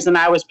Blockers and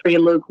I was pretty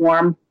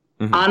lukewarm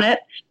on it.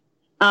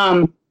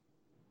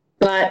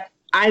 But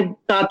I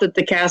thought that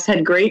the cast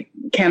had great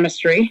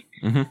chemistry.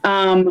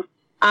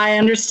 I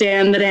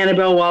understand that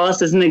Annabelle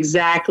Wallace isn't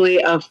exactly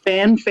a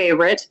fan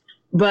favorite,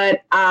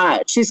 but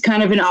she's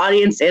kind of an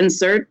audience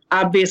insert.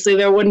 Obviously,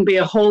 there wouldn't be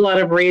a whole lot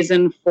of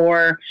reason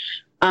for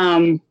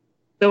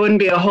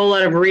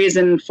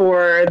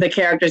the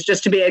characters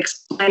just to be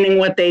explaining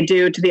what they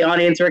do to the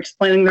audience, or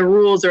explaining the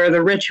rules or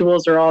the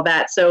rituals or all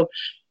that. So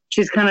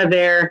she's kind of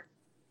there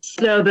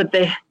so that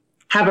they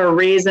have a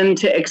reason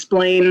to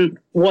explain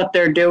what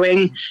they're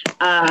doing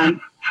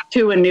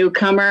to a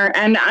newcomer.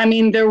 And I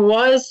mean, there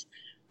was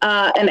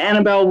an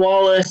Annabelle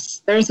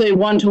Wallace, there's a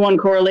one-to-one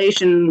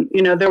correlation.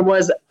 You know, there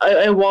was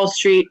a Wall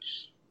Street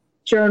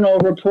Journal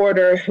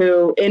reporter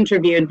who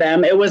interviewed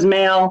them. It was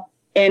male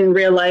in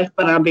real life,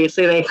 but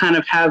obviously they kind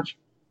of have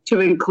to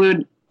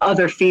include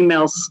other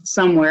females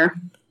somewhere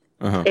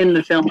in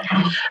the film.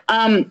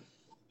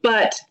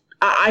 But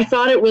I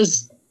thought it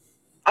was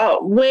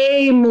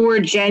way more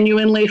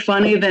genuinely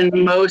funny than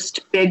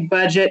most big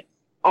budget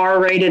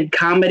R-rated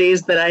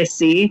comedies that I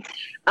see,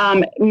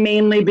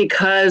 mainly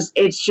because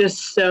it's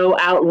just so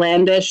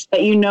outlandish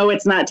that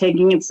it's not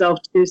taking itself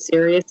too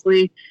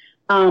seriously.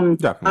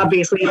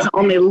 Obviously, it's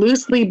only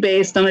loosely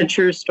based on a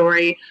true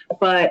story,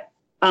 but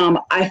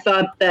I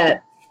thought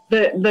that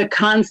the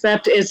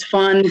concept is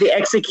fun. The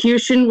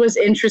execution was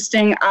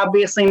interesting.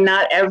 Obviously,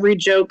 not every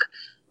joke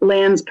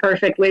lands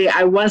perfectly.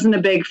 I wasn't a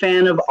big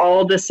fan of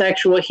all the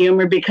sexual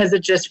humor because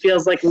it just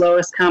feels like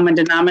lowest common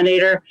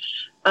denominator.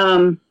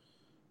 But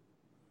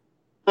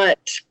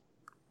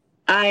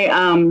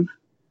I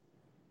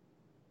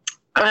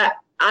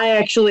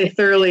actually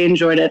thoroughly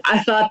enjoyed it.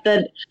 I thought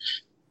that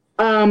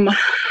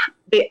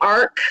the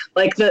arc,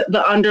 like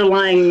the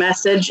underlying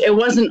message, it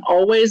wasn't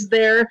always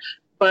there,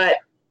 but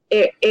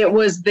it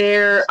was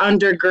there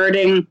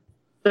undergirding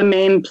the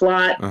main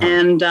plot.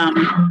 And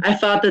I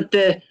thought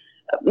that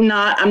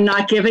I'm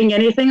not giving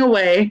anything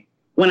away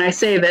when I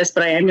say this,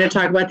 but I am going to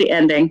talk about the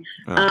ending.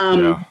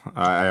 Yeah,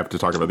 I have to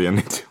talk about the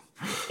ending too.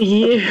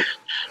 Yeah,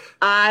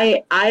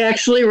 I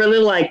actually really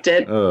liked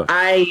it.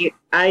 I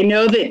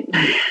know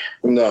that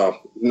no,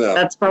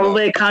 that's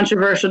probably a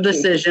controversial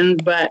decision,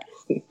 but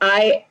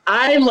I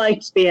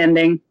liked the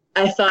ending.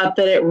 I thought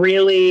that it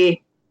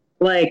really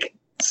like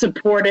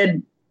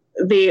supported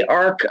the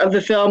arc of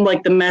the film,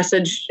 like the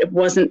message. It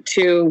wasn't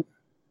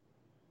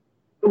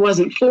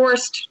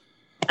forced.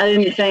 I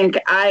didn't think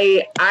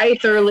I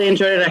thoroughly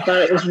enjoyed it. I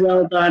thought it was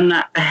well done.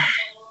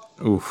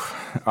 Oof.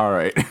 All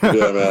right.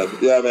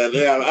 Yeah, man.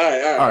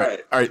 All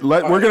right.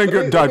 We're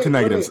gonna dive to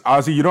negatives.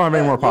 Ozzy, you don't have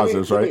any more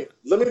positives, right?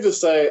 Let me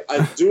just say,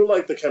 I do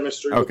like the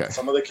chemistry Okay. with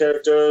some of the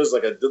characters.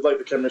 Like, I did like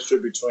the chemistry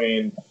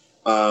between,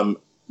 I'm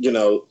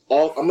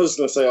just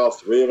gonna say all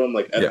three of them,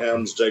 like Ed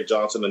Helms, Jake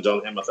Johnson, and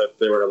John Hamm. I thought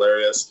they were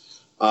hilarious.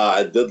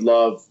 I did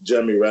love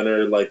Jeremy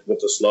Renner, like with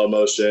the slow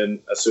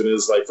motion. As soon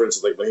as, like, for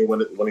instance, like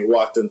when he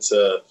walked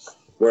into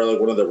where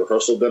like one of the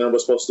rehearsal dinner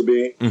was supposed to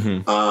be,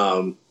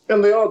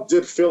 and they all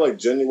did feel like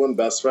genuine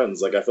best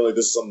friends. Like, I feel like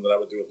this is something that I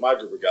would do with my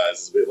group of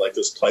guys, is be like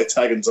this play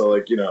tag until,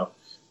 like,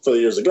 for the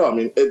years ago. I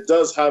mean, it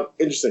does have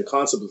interesting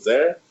concepts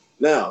there.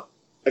 Now,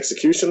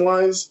 execution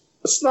wise,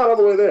 it's not all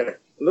the way there.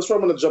 And that's where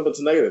I'm going to jump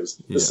into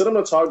negatives. Yeah. The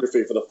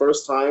cinematography, for the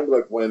first time,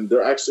 like when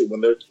they're like,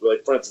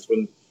 for instance,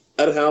 when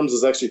Ed Helms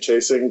is actually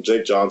chasing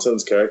Jake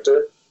Johnson's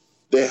character,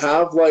 they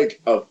have like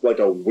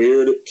a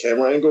weird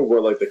camera angle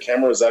where like the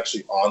camera is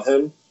actually on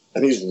him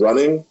and he's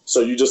running, so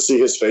you just see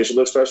his facial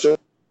expression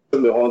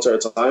the whole entire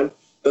time.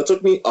 That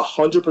took me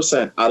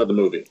 100% out of the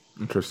movie.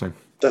 Interesting.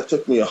 That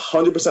took me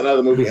 100% out of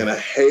the movie, and I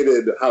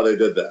hated how they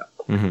did that.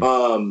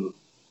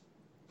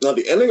 Now,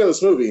 the ending of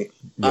this movie,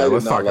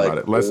 let's talk about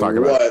it. Let's talk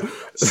about it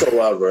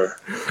whatsoever.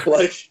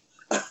 Like,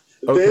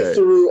 they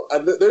threw.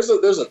 There's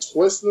a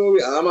twist in the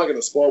movie, and I'm not going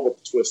to spoil what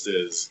the twist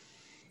is,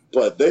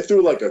 but they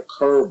threw like a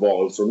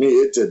curveball, and for me,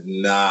 it did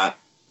not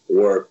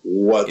work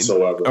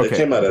whatsoever. It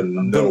came out of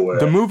nowhere.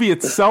 The movie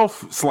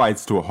itself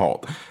slides to a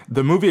halt.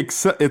 The movie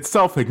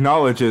itself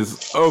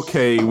acknowledges,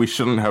 okay, we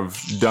shouldn't have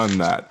done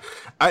that.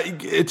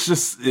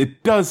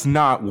 It does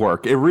not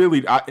work. It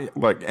really,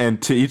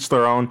 and to each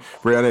their own.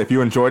 Brianna, if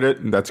you enjoyed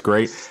it, that's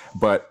great.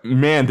 But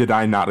man, did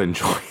I not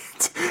enjoy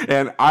it.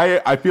 And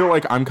I feel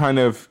like I'm kind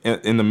of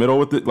in the middle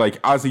with it.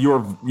 Like, Ozzy,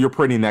 you're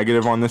pretty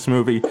negative on this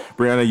movie.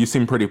 Brianna, you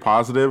seem pretty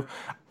positive.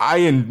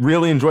 I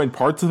really enjoyed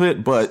parts of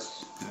it, but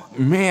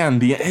man,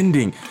 the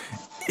ending,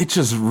 it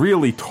just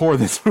really tore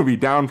this movie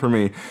down for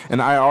me. And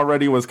I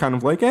already was kind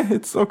of like,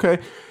 it's okay.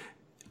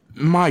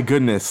 My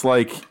goodness,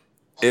 like,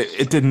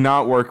 it did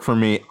not work for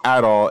me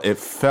at all. It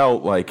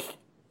felt like,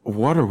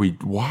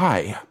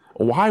 why?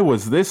 Why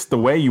was this the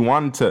way you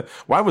wanted to,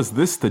 why was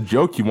this the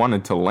joke you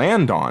wanted to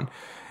land on?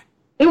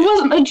 It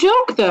wasn't a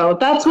joke, though.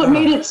 That's what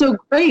made it so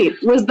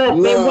great. Was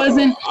that there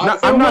wasn't?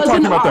 I'm not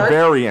talking about the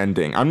very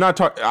ending. I'm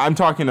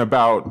talking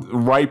about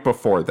right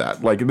before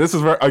that. Like, this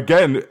is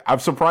again. I'm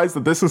surprised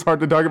that this is hard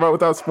to talk about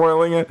without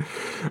spoiling it.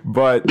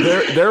 But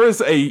there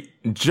is a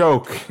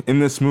joke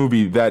in this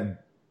movie that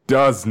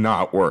does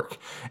not work,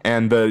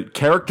 and the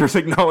characters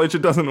acknowledge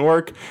it doesn't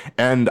work.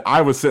 And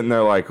I was sitting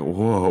there like,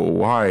 whoa,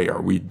 why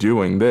are we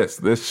doing this?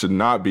 This should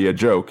not be a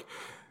joke.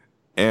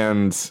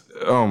 And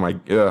oh my,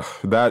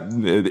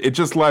 it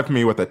just left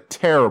me with a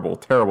terrible,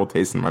 terrible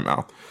taste in my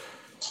mouth.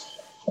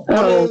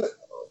 I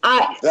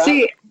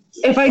see.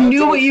 If I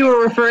knew what you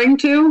were referring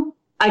to,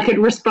 I could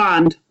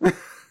respond. But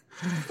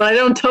I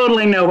don't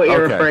totally know what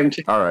you're referring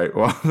to. All right.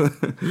 Well,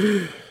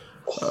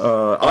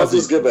 I'll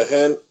just give a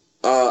hint.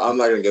 I'm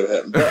not gonna give a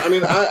hint. But I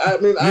mean,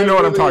 you know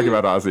what I'm talking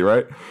about, Ozzy,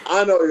 right?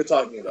 I know what you're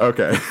talking about.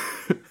 Okay.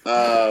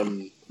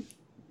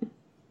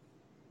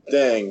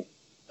 Dang.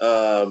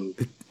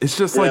 It's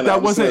just like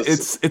that wasn't.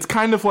 It's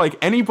kind of like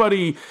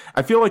anybody.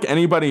 I feel like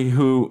anybody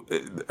who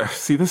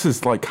see this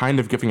is like kind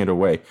of giving it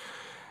away.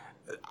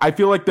 I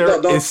feel like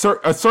there is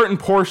a certain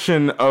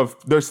portion of.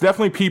 There's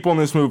definitely people in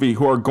this movie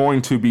who are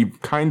going to be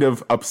kind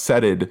of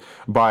upsetted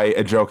by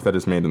a joke that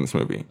is made in this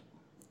movie.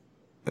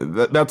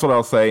 That's what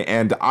I'll say,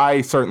 and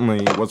I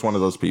certainly was one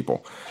of those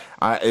people.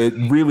 It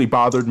really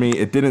bothered me.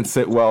 It didn't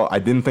sit well. I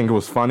didn't think it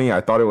was funny.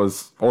 I thought it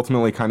was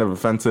ultimately kind of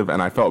offensive,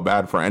 and I felt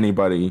bad for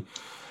anybody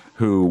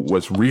who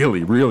was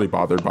really, really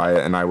bothered by it,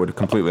 and I would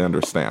completely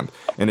understand.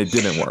 And it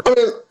didn't work.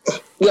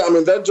 I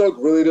mean, that joke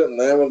really didn't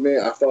land with me.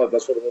 I felt like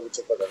that's what the movie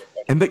took like.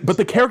 But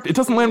the character, it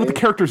doesn't land with the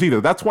characters either.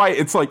 That's why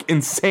it's like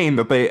insane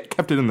that they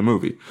kept it in the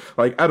movie.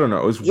 Like, I don't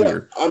know, it was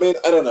weird. I mean,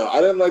 I don't know.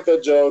 I didn't like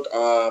that joke.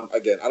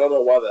 Again, I don't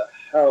know why the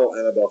hell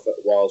Annabelle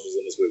Wallis was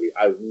in this movie.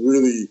 I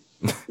really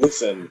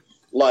listen.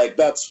 like,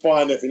 that's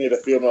fine if you need a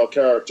female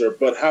character,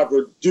 but have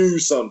her do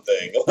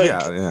something. Like,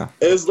 yeah.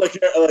 It's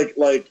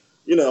like,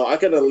 you know, I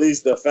can at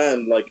least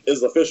defend, like,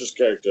 Isla Fisher's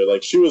character.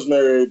 Like, she was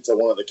married to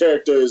one of the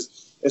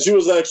characters, and she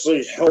was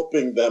actually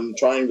helping them,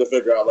 trying to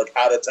figure out, like,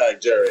 how to tag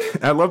Jerry.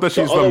 I love that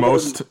she's the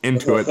most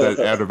into it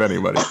out of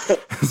anybody.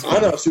 I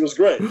know, she was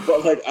great,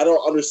 but, like, I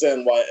don't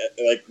understand why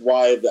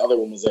the other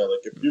one was there.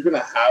 Like, if you're going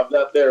to have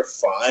that there,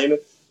 fine,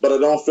 but I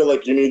don't feel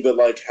like you need to,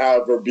 like,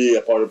 have her be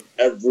a part of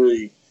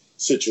every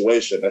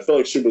situation. I feel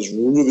like she was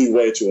really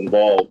way too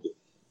involved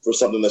for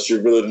something that she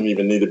really didn't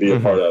even need to be a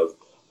part of.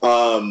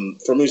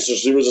 For me, so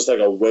she was just like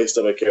a waste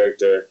of a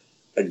character.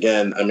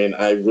 Again, I mean,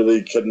 I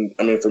really couldn't.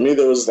 I mean, for me,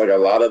 there was like a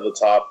lot of the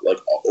top, like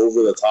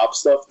over the top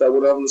stuff that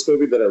went on in this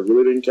movie that I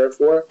really didn't care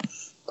for.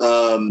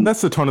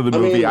 That's the tone of the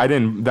movie. That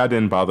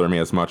didn't bother me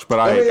as much, but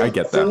I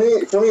get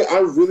that. For me, I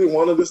really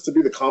wanted this to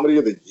be the comedy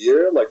of the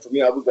year. Like, for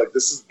me, I was like,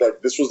 this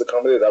was the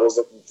comedy that I was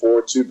looking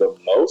forward to the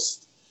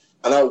most.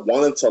 And I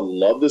wanted to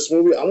love this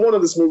movie. I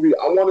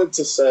wanted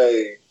to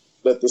say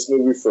that this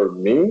movie for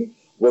me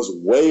was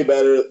way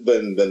better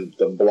than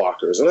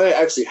Blockers. And I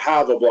actually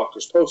have a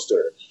Blockers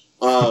poster.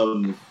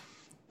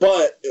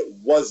 But it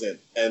wasn't.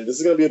 And this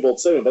is going to be a bold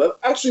statement, but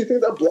I actually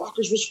think that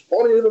Blockers was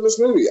funnier than this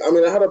movie. I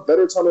mean, I had a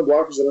better time in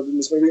Blockers than I did in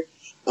this movie.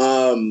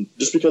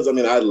 Just because, I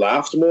mean, I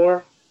laughed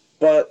more.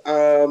 But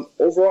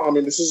overall, I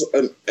mean, this is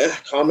an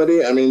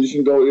comedy. I mean, you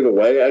can go either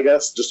way, I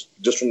guess, just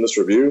from this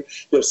review.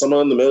 You have someone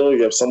in the middle,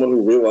 you have someone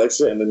who really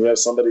likes it, and then you have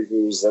somebody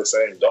who's like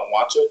saying, don't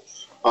watch it.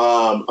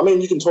 I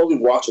mean, you can totally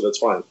watch it, that's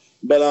fine.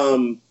 But,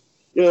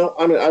 you know,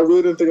 I mean, I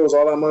really didn't think it was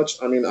all that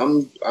much. I mean,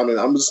 I'm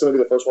just going to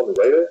be the first one to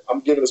rate it. I'm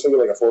giving this movie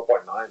like a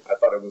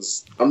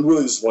 4.9. I'm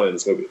really disappointed in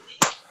this movie.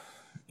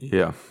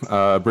 Yeah.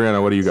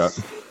 Brianna, what do you got?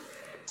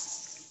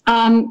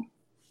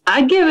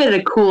 I give it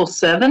a cool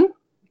 7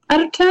 out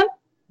of 10.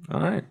 All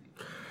right.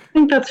 I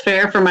think that's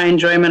fair for my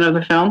enjoyment of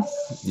the film.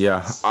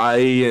 Yeah,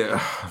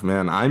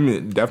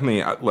 I'm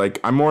definitely like,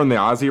 I'm more in the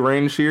Ozzy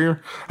range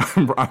here.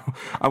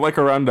 I like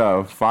around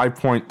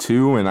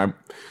 5.2, and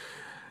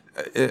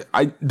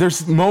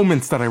there's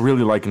moments that I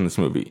really like in this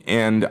movie,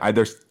 and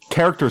there's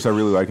characters I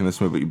really like in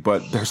this movie,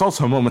 but there's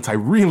also moments I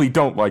really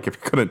don't like, if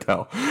you couldn't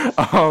tell.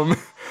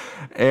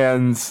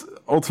 And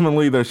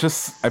ultimately, I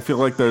feel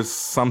like there's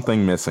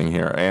something missing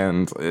here,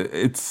 and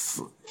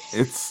it's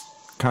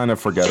kind of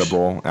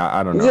forgettable.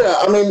 I don't know. Yeah,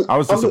 I mean, I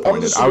was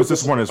disappointed. I was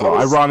disappointed as well.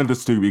 I wanted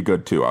this to be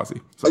good too, Ozzy.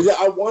 So. Yeah,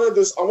 I wanted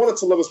to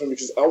love this movie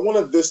because I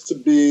wanted this to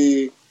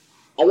be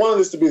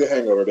The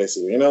Hangover,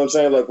 basically. You know what I'm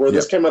saying? Like, where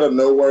this came out of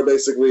nowhere,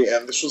 basically,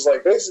 and this was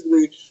like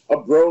basically a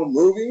bro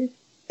movie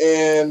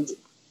and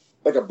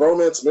like a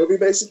bromance movie,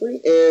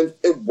 basically, and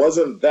it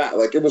wasn't that.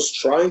 Like, it was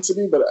trying to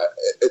be, but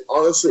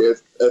honestly,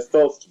 it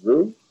fell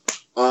through.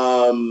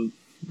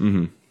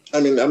 I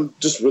mean, I'm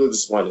just really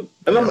disappointed,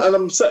 and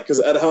I'm upset because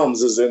Ed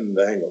Helms is in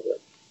The Hangover.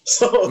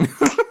 So,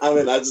 I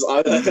mean, I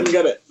couldn't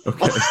get it.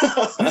 Okay,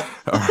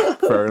 right,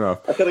 fair enough.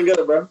 I couldn't get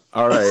it, bro.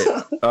 All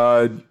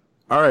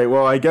right.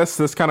 Well, I guess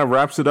this kind of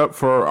wraps it up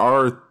for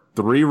our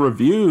 3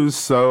 reviews.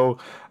 So,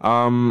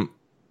 Ozzy,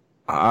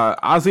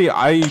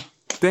 I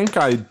think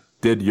I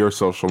did your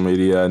social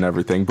media and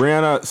everything.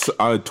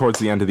 Brianna, towards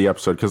the end of the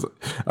episode, because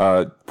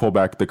pull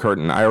back the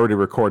curtain, I already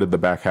recorded the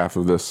back half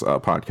of this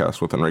podcast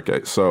with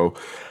Enrique. So.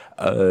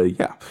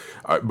 Yeah,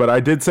 but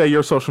I did say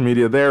your social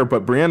media there,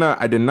 but Brianna,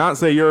 I did not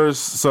say yours,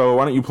 so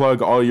why don't you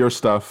plug all your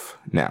stuff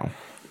now?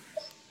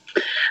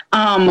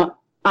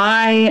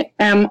 I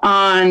am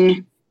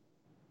on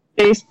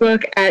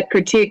Facebook at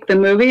Critique the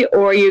Movie,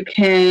 or you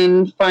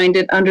can find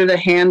it under the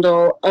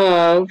handle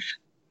of,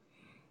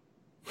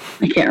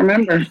 I can't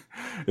remember.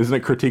 Isn't it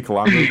Critique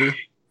La Movie?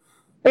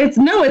 It's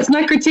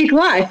not Critique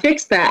La. I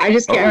fixed that. I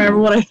just can't remember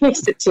what I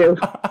fixed it to.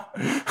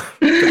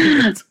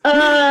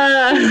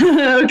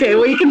 Okay,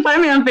 well, you can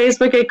find me on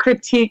Facebook at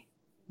Critique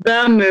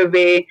the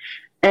Movie,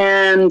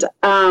 and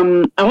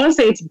I want to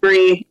say it's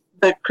Brie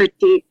the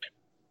Critique.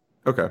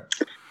 Okay.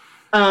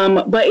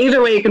 But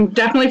either way, you can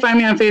definitely find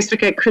me on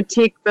Facebook at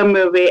Critique the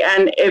Movie,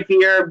 and if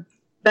you're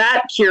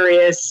that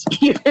curious,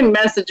 you can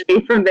message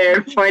me from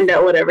there and find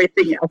out what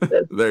everything else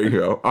is. There you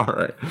go. All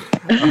right.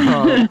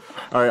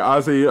 All right,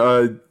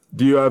 Ozzy.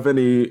 Do you have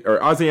any, or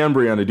Ozzy and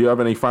Brianna, do you have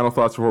any final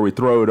thoughts before we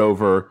throw it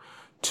over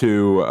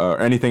to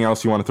anything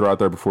else you want to throw out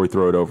there before we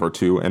throw it over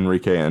to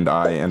Enrique and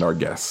I and our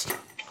guest?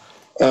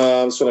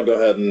 I'm just going to go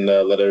ahead and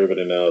let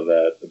everybody know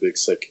that The Big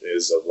Sick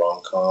is a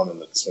rom-com and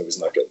that this movie's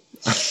not good.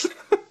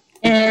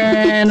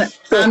 And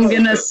I'm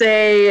going to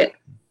say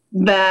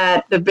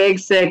that The Big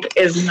Sick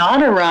is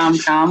not a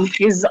rom-com.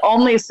 He's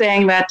only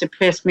saying that to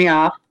piss me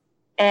off.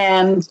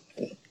 And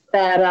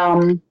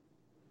that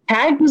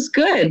Tag was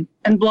good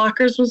and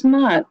Blockers was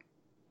not.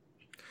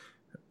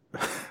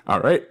 All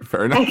right,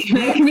 fair enough.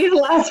 That can be the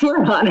last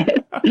word on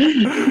it.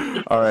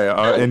 All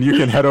right, and you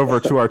can head over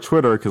to our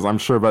Twitter because I'm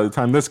sure by the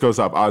time this goes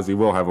up, Ozzy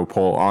will have a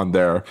poll on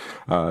there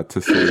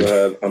to see. Go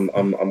ahead.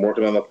 I'm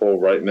working on the poll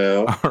right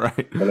now. All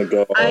right. I'm gonna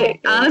go.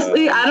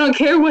 Honestly, I don't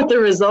care what the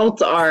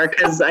results are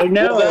because I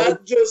know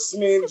that just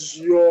means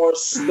you're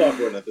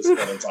stubborn at this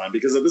point in time.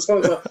 Because at this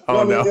point in time,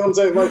 no. You know what I'm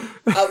saying? Like,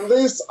 at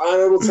least I'm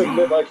able to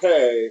admit, like,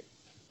 hey,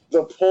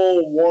 the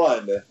poll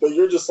won, but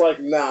you're just like,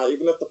 nah,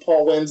 even if the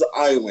poll wins,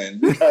 I win.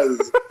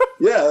 Because,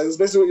 yeah, that's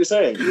basically what you're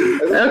saying.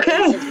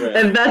 Okay,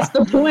 and that's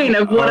the point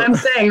of what I'm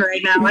saying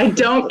right now. I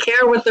don't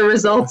care what the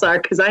results are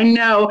because I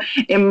know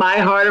in my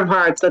heart of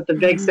hearts that the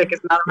Big Sick is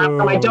not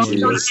around. I don't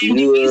care what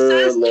IMDb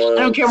says. I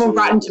don't care what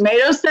Rotten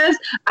Tomatoes says.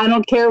 I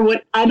don't care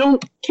what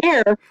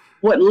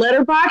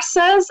Letterboxd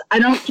says. I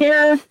don't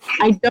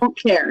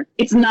care.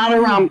 It's not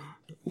around.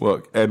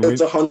 Look, and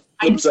it's 100%.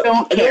 I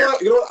don't care.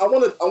 You know what?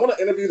 I want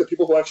to interview the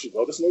people who actually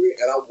wrote this movie,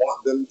 and I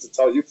want them to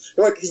tell you,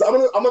 like, because I'm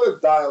gonna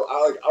dial.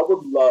 I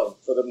would love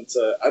for them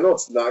to. I know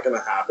it's not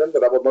gonna happen,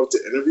 but I would love to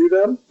interview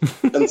them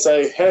and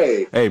say,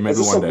 hey, maybe is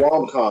this one a day.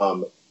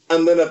 rom-com?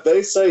 And then if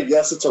they say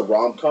yes, it's a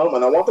rom-com,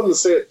 and I want them to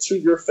say it to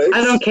your face.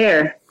 I don't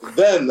care.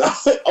 Then,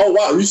 oh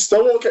wow, you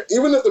still won't care,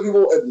 even if the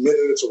people admit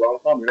that it's a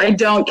rom-com. I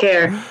don't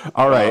care.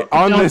 All right,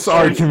 on this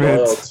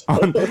argument,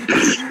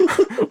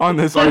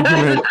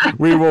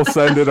 we will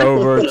send it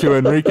over to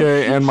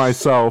Enrique and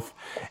myself,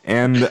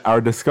 and our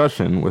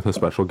discussion with a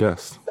special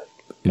guest.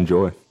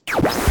 Enjoy.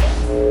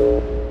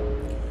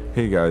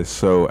 Hey guys,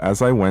 so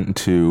as I went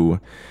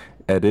to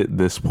edit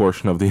this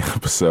portion of the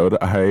episode,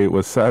 I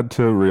was sad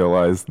to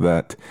realize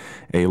that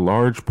a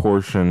large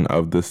portion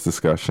of this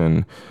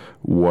discussion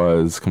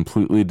was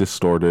completely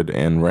distorted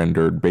and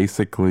rendered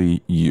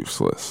basically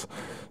useless.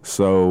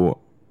 So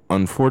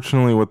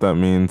unfortunately what that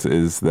means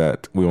is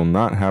that we will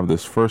not have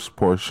this first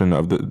portion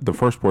of the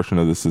first portion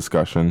of this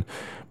discussion,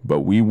 but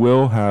we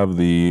will have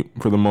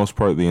for the most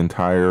part, the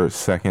entire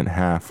second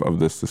half of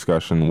this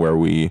discussion where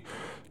we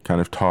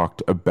kind of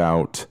talked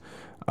about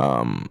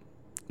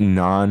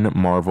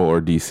non-Marvel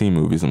or DC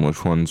movies and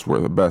which ones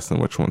were the best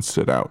and which ones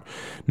stood out.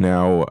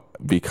 Now,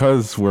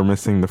 because we're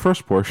missing the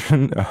first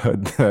portion,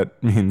 that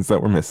means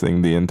that we're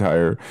missing the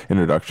entire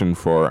introduction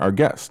for our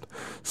guest.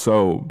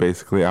 So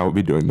basically, I will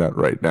be doing that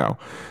right now.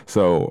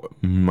 So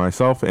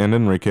myself and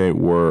Enrique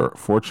were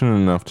fortunate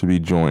enough to be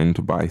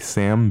joined by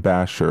Sam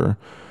Basher,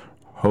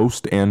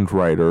 host and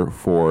writer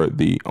for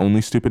the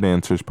Only Stupid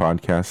Answers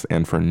podcast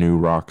and for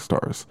New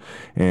Rockstars.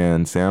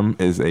 And Sam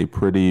is a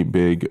pretty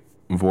big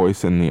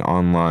voice in the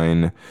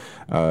online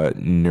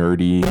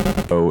nerdy,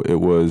 so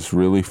it was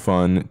really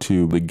fun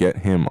to get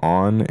him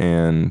on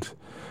and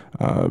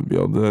be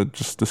able to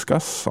just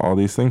discuss all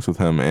these things with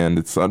him. And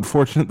it's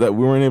unfortunate that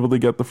we weren't able to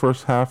get the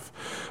first half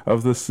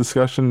of this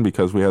discussion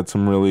because we had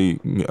we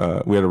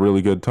had a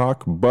really good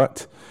talk,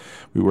 but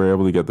we were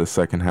able to get the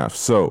second half.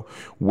 So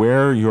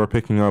where you're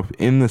picking up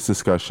in this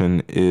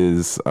discussion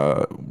is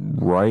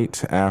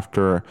right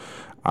after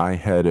I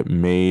had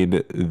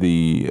made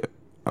the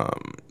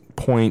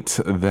point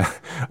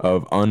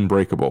of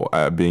Unbreakable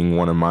being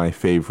one of my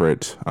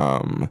favorite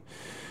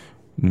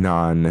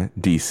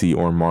non-DC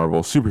or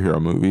Marvel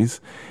superhero movies.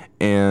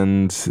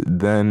 And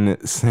then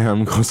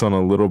Sam goes on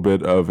a little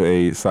bit of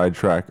a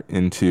sidetrack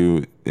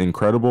into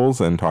Incredibles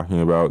and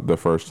talking about the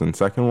first and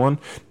second one.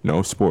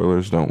 No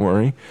spoilers, don't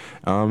worry.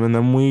 And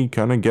then we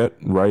kind of get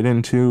right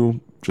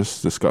into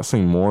just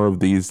discussing more of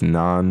these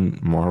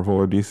non-Marvel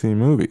or DC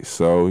movies.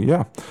 So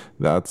yeah,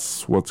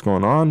 that's what's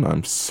going on.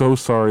 I'm so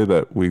sorry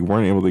that we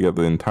weren't able to get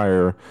the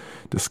entire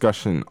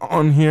discussion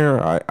on here.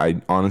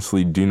 I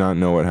honestly do not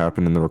know what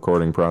happened in the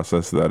recording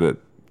process that it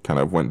kind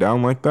of went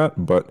down like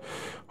that, but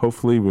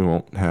hopefully we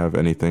won't have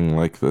anything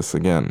like this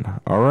again.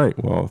 All right,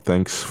 well,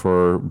 thanks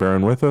for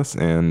bearing with us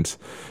and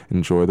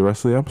enjoy the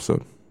rest of the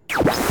episode.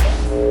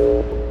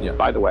 Yeah.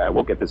 By the way, I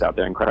will get this out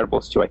there.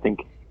 Incredibles 2, I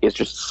think, is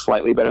just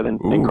slightly better than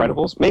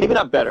Incredibles. Maybe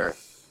not better.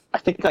 I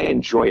think I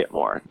enjoy it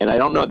more. And I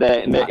don't know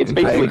that. And it's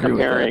basically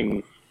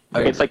comparing.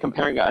 It's like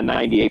comparing a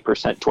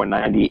 98% to a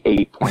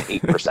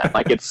 98.8%.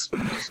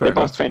 Like they're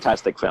both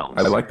fantastic films.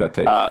 I like that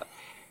take.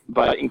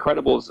 But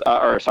Incredibles,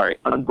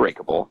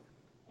 Unbreakable,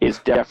 is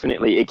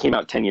definitely. It came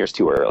out 10 years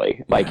too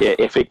early. Like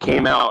if it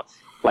came out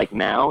like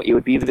now, it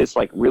would be this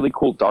like really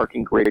cool, dark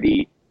and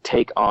gritty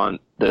take on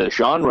the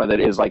genre that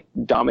is like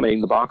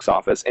dominating the box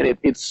office. And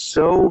it's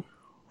so.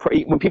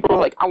 When people are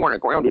like, I want a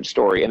grounded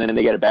story, and then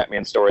they get a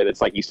Batman story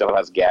that's like he still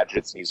has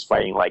gadgets and he's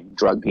fighting like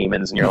drug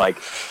demons, and you're like,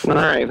 all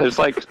right, there's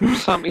like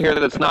something here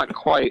that's not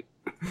quite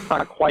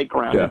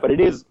grounded, but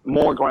it is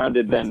more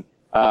grounded than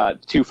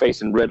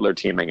Two-Face and Riddler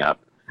teaming up.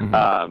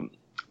 Mm-hmm.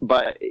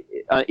 But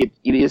it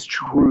is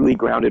truly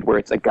grounded, where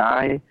it's a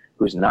guy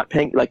who's not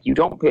paying, like, you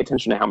don't pay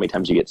attention to how many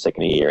times you get sick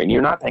in a year, and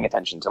you're not paying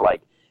attention to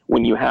like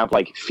when you have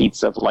like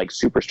feats of like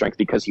super strength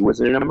because he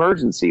was in an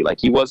emergency, like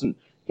he wasn't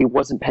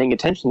paying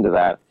attention to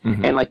that.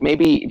 Mm-hmm. And like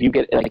maybe if you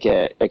get like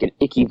an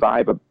icky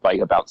vibe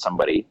about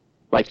somebody,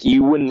 like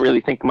you wouldn't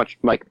really think much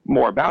like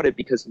more about it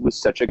because he was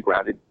such a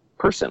grounded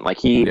person. Like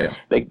hit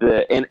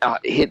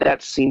that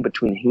scene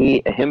between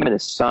him and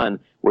his son,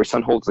 where his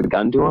son holds the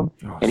gun to him,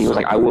 and he was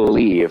like, "I will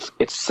leave."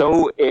 It's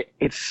so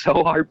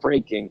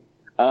heartbreaking.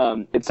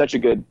 It's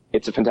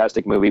a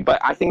fantastic movie. But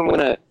I think I'm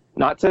gonna,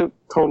 not to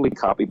totally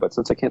copy, but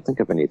since I can't think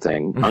of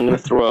anything, I'm gonna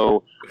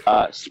throw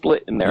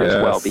Split in there as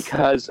well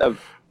because of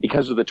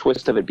the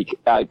twist of it.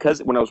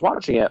 Because when I was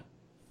watching it,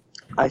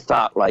 I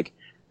thought like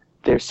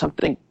there's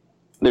something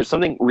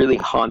really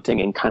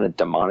haunting and kind of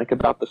demonic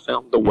about the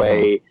film. The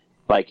way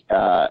like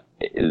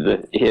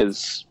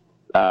his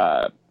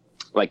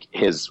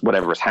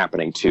whatever is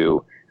happening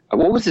to.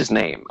 What was his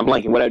name? I'm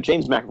like,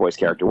 James McAvoy's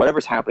character.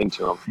 Whatever's happening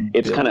to him,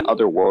 it's kind of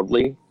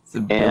otherworldly.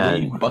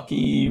 And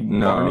Bucky,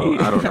 no,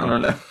 I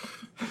don't know.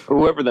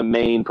 Whoever the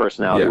main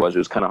personality was, it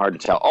was kind of hard to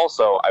tell.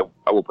 Also,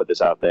 I will put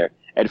this out there.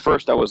 At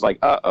first, I was like,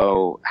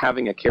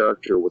 having a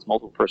character with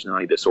multiple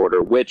personality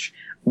disorder, which,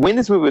 when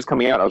this movie was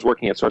coming out, I was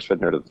working at SourceFed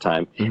Nerd at the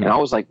time, and I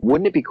was like,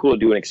 wouldn't it be cool to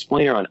do an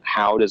explainer on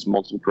how does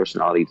multiple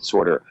personality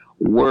disorder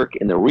work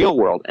in the real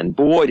world? And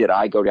boy, did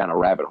I go down a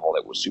rabbit hole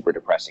that was super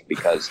depressing,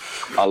 because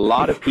a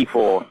lot of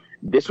people...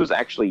 This was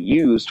actually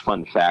used,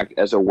 fun fact,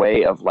 as a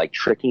way of like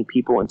tricking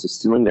people into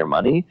stealing their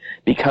money,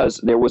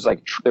 because there was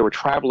like they were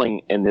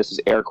traveling, and this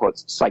is air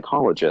quotes,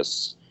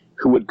 psychologists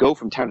who would go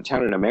from town to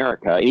town in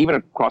America, and even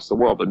across the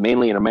world, but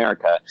mainly in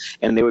America,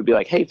 and they would be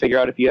like, "Hey, figure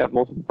out if you have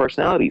multiple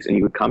personalities," and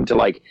you would come to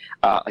like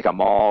a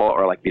mall,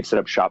 or like you'd set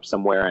up shop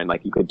somewhere, and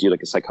like you could do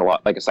like a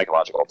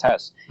psychological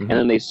test, and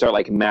then they start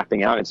like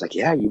mapping out. It's like,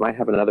 yeah, you might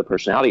have another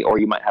personality, or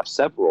you might have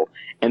several,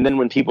 and then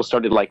when people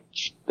started like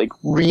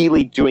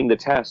really doing the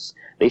tests,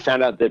 they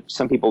found out that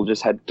some people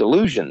just had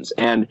delusions.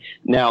 And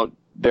now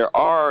there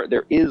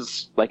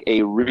is like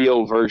a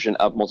real version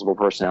of multiple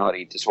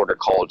personality disorder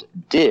called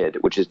DID,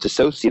 which is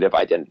dissociative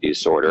identity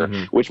disorder,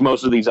 which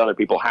most of these other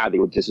people had. They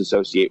would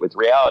disassociate with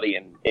reality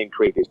and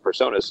create these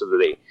personas so that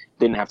they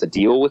didn't have to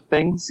deal with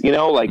things,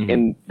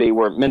 and they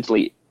were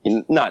mentally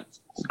not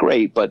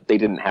great, but they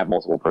didn't have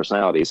multiple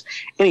personalities.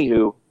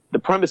 Anywho, the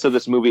premise of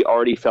this movie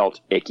already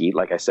felt icky,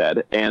 like I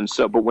said. And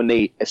so, but when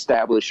they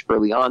established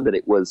early on that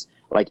it was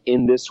like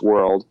in this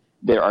world,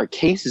 there are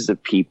cases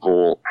of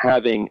people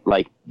having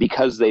like,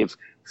 because they've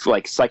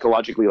like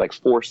psychologically like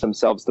forced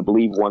themselves to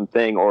believe one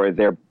thing, or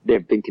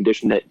they've been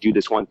conditioned to do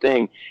this one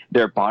thing,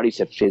 their bodies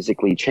have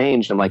physically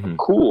changed. I'm like,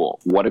 cool,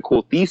 what a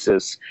cool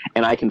thesis.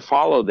 And I can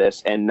follow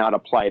this and not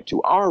apply it to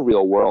our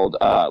real world,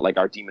 like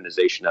our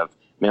demonization of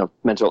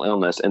mental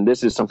illness. And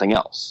this is something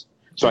else.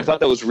 So I thought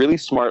that was really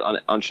smart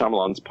on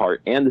Shyamalan's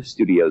part and the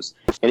studios,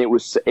 and it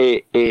was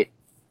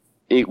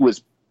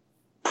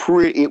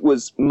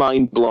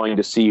mind blowing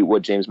to see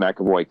what James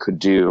McAvoy could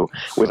do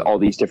with all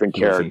these different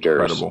characters.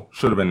 Incredible.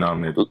 Should have been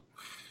nominated.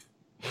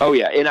 Oh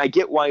yeah, and I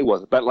get why he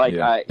wasn't, but like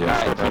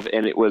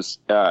and it was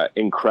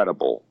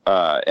incredible.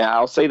 And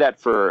I'll say that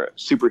for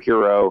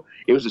superhero,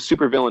 it was a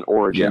supervillain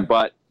origin,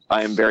 but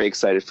I am very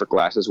excited for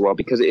Glass as well,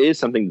 because it is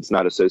something that's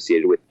not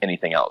associated with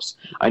anything else.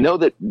 I know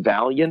that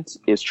Valiant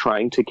is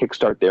trying to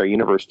kickstart their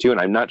universe too,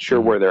 and I'm not sure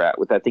where they're at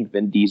with that. I think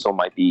Vin Diesel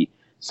might be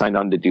signed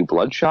on to do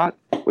Bloodshot,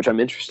 which I'm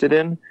interested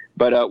in,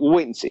 but we'll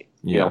wait and see.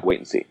 Wait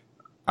and see.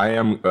 I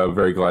am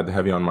very glad to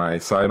have you on my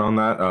side on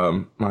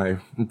that. My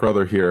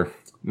brother here,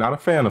 not a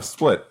fan of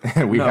Split.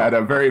 We had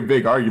a very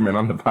big argument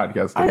on the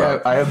podcast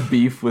about I have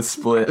beef with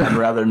Split. I'd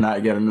rather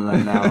not get into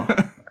that now.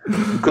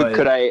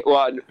 Could I?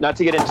 Well, not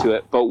to get into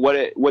it, but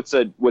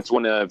what's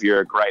one of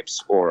your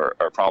gripes or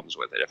problems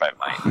with it, if I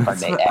may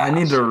ask? I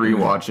need to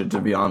rewatch it, to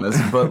be honest.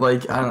 But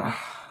like,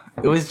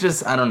 it was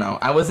just, I don't know.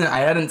 I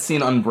hadn't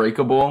seen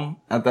Unbreakable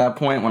at that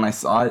point when I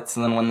saw it.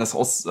 So then when this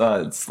whole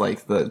it's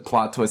like the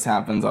plot twist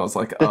happens, I was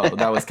like, oh,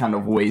 that was kind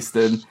of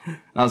wasted.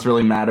 I was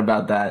really mad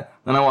about that.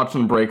 Then I watched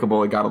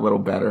Unbreakable. It got a little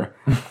better.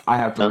 I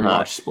have to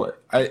rewatch Split.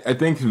 I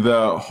think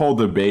the whole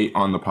debate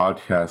on the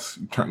podcast,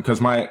 because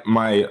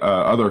my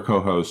other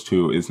co-host,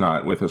 who is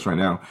not with us right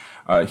now,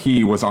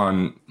 he was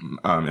on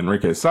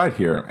Enrique's side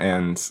here,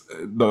 and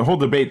the whole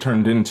debate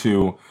turned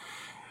into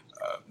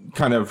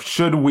kind of,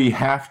 should we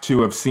have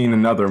to have seen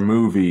another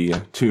movie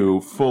to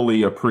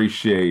fully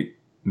appreciate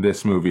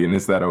this movie, and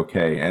is that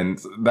okay?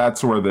 And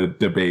that's where the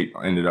debate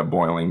ended up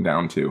boiling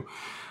down to.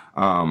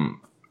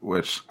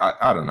 Which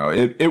I don't know.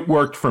 It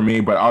worked for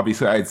me, but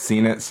obviously I had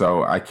seen it,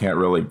 so I can't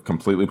really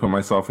completely put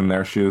myself in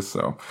their shoes.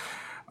 So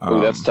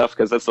that's tough,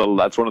 because that's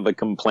one of the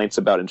complaints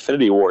about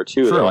Infinity War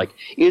too. True. They're like,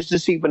 is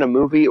this even a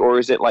movie, or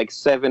is it like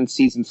 7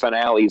 season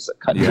finales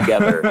cut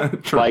together?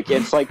 Like,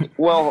 it's like,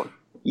 well,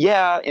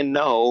 yeah and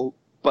no,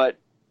 but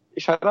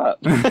shut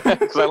up,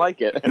 because I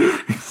like it.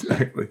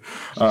 Exactly.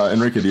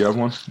 Enrique, do you have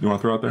one you want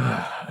to throw out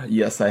there?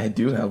 Yes, I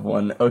do have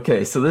one.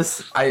 Okay, so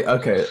this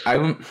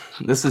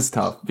is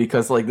tough,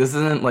 because like this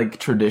isn't like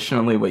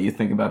traditionally what you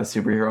think about a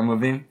superhero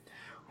movie,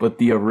 but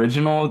the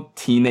original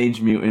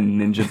Teenage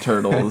Mutant Ninja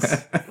Turtles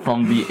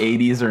from the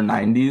 80s or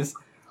 90s,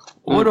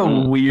 what a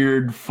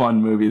weird,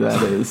 fun movie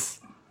that is.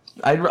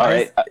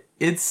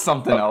 It's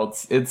something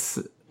else. It's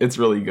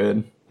really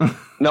good.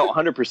 No,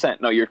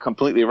 100%. No, you're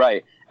completely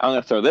right. I'm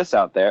going to throw this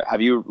out there.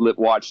 Have you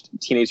watched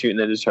Teenage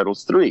Mutant Ninja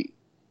Turtles 3?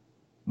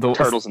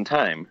 Turtles in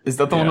Time. Is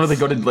that the one where they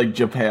go to like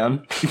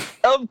Japan?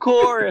 Of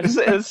course,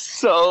 it's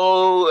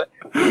so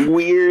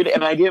weird,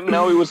 and I didn't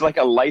know it was like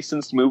a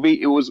licensed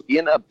movie. It was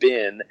in a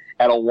bin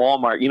at a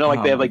Walmart. You know,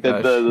 like they have like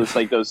the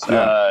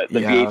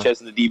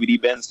VHS and the DVD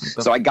bins.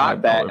 So I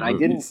got that, and I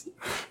didn't.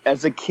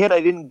 As a kid, I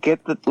didn't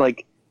get that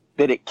like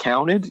that it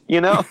counted.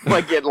 You know,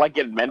 like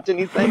it meant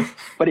anything,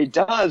 but it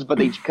does. But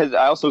because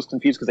I also was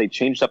confused because they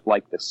changed up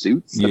like the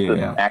suits that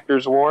the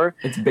actors wore.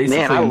 It's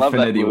basically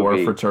Infinity War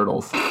for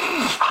turtles.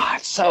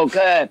 It's so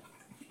good.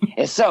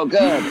 It's so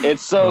good.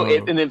 It's so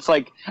and it's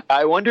like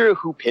I wonder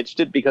who pitched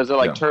it because they're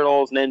like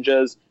turtles,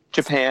 ninjas,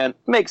 Japan.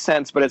 Makes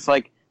sense, but it's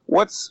like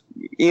most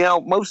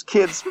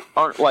kids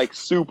aren't like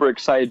super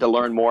excited to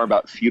learn more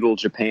about feudal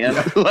Japan.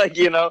 Like,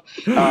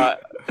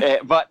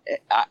 but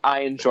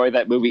I enjoy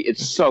that movie.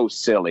 It's so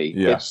silly.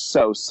 Yeah. It's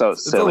so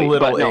silly. It's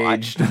a little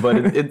aged, but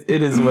it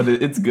is what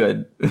it's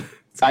good.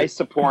 I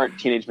support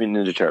Teenage Mutant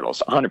Ninja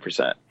Turtles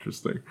 100%.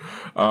 Interesting.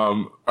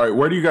 All right,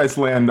 where do you guys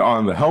land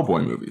on the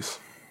Hellboy movies?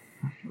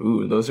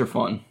 Ooh, those are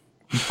fun.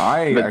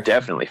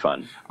 Definitely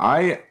fun.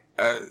 My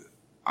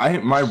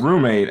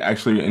roommate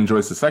actually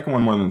enjoys the second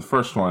one more than the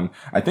first one.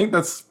 I think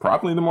that's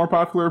probably the more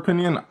popular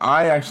opinion.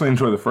 I actually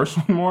enjoy the first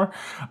one more,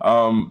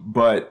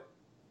 but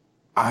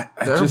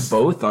they're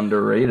both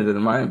underrated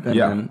in my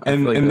opinion.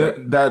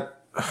 Yeah,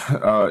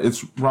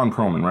 it's Ron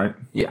Perlman, right?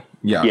 Yeah.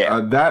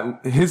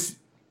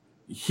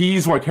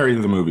 He's what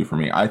carried the movie for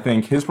me. I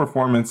think his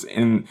performance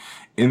in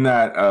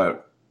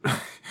that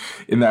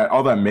in that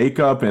all that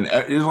makeup and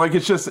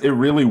it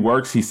really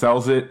works. He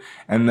sells it,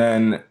 and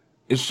then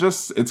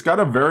it's got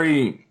a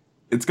pretty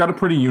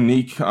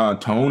unique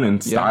tone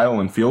and style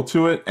and feel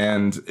to it,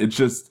 and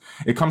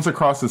it comes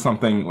across as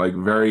something like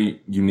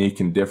very unique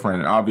and different.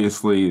 And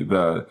obviously,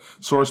 the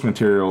source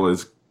material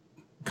is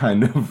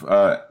kind of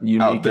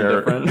unique out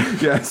there. And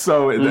different. Yeah,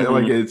 so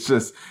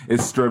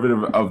it's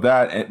derivative of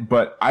that.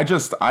 But I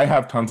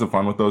have tons of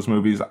fun with those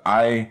movies.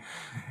 I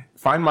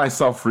find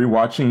myself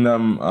rewatching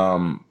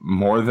them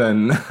more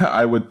than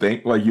I would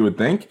think, like you would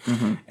think.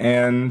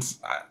 And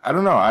I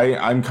don't know.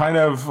 I'm kind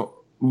of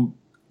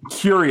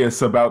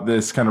curious about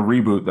this kind of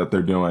reboot that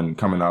they're doing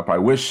coming up. I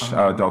wish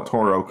Del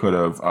Toro could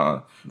have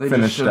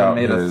finished out.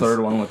 They made a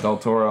third one with Del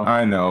Toro.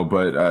 I know,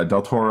 but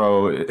Del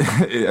Toro,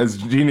 as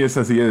genius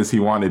as he is, he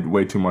wanted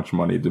way too much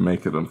money to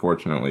make it,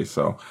 unfortunately.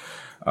 So,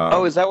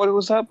 is that what it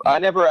was up? I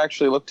never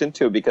actually looked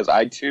into it because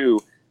I too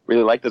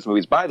really like those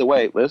movies. By the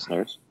way,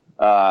 listeners,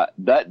 that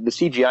the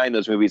CGI in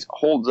those movies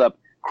holds up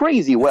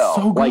crazy well.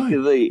 So good. Like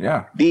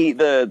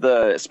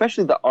the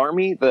especially the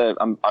army, the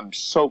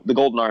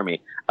Golden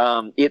Army.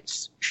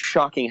 It's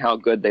shocking how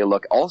good they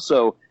look.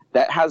 Also,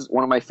 that has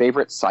one of my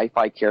favorite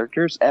sci-fi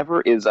characters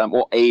ever is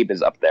Abe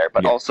is up there,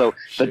 but also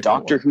the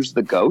Doctor who's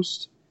the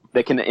ghost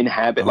that can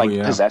inhabit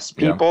possess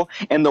people,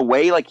 and the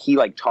way he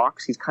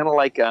talks, he's kind of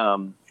like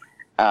what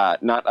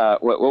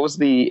was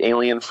the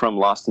alien from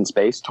Lost in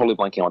Space? Totally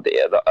blanking on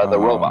the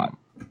robot.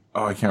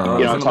 Oh, I can't remember.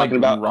 You know what I'm talking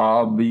about?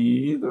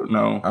 Robbie?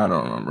 No, I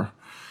don't remember.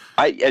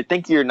 I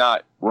think you're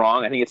not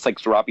wrong. I think it's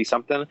like Robbie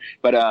something,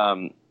 but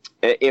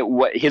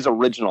his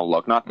original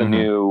look, not the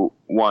new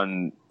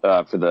one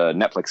for the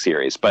Netflix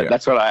series. But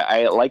that's what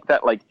I like,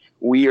 that like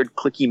weird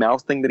clicky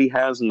mouth thing that he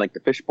has, and like the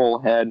fishbowl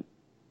head.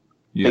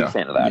 Big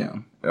fan of that.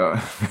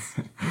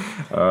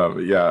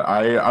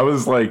 I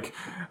was like,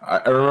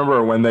 I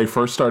remember when they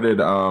first started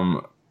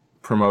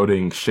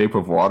promoting Shape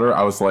of Water,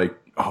 I was like,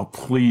 oh,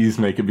 please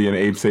make it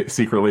be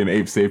secretly an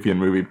Abe Sapien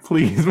movie.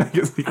 Please make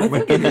it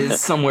secretly. I think it is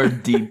somewhere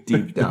deep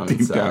down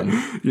inside.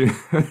 Yeah.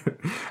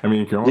 I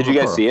mean, did you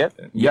guys see it?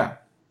 Yeah.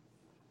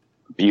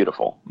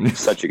 Beautiful.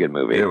 Such a good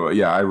movie.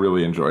 I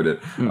really enjoyed it.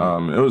 It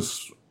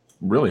was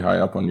really high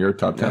up on your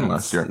top 10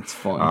 last year. It's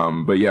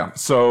fun. But yeah,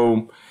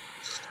 so,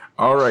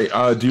 all right.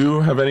 Do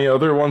you have any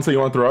other ones that you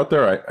want to throw out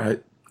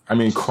there? I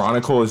mean,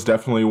 Chronicle is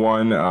definitely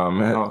one.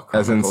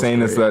 As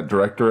insane as that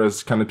director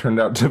has kind of turned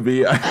out to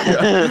be,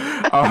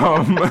 I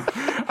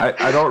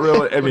don't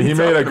really. I mean, he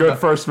made a good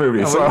first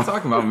movie. What are you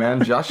talking about,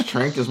 man? Josh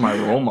Trank is my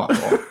role model.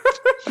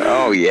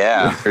 Oh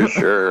yeah, for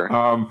sure.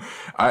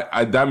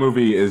 That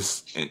movie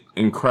is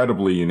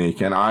incredibly unique,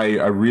 and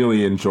I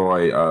really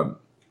enjoy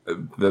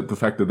the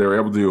fact that they were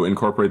able to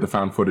incorporate the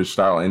found footage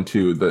style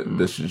into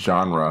this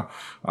genre.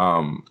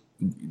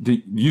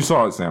 You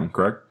saw it, Sam,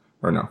 correct?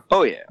 Or no?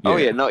 Oh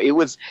yeah. No, it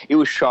was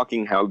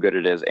shocking how good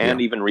it is,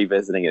 and even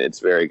revisiting it, it's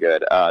very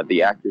good.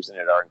 The actors in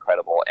it are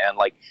incredible, and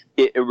like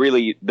it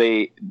really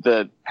the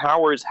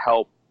powers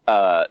help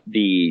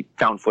the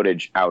found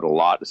footage out a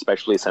lot,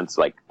 especially since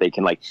like they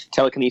can like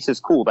telekinesis.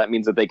 Cool, that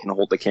means that they can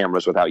hold the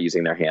cameras without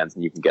using their hands,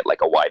 and you can get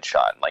like a wide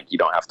shot, and like you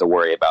don't have to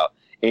worry about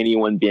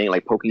anyone being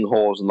like poking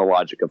holes in the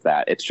logic of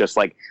that. It's just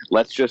like,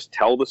 let's just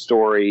tell the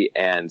story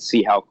and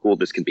see how cool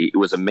this can be. It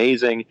was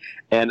amazing,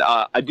 and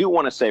I do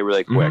want to say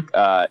really quick.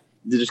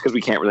 Just because we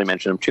can't really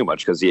mention them too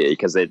much because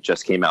it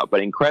just came out.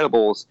 But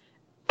Incredibles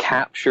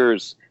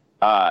captures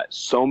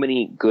so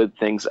many good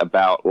things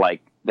about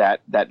like that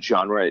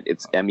genre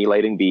it's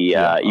emulating.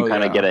 You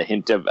kind of get a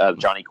hint of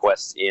Johnny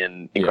Quest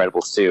in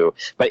Incredibles 2,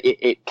 but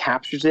it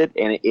captures it,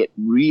 and it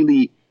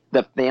really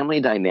the family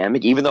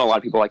dynamic, even though a lot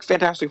of people are like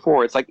Fantastic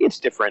Four, it's like it's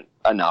different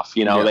enough,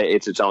 you know,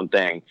 it's its own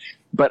thing.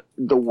 But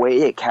the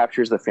way it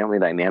captures the family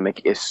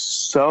dynamic is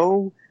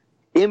so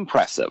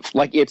impressive.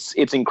 Like it's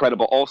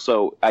incredible.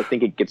 Also, I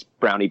think it gets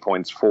brownie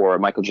points for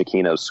Michael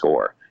Giacchino's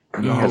score.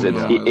 Because I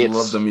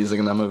love the music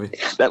in that movie.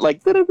 That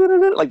like that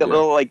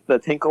little like the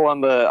tinkle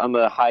on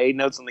the high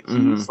notes on the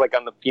keys, like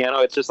on the piano.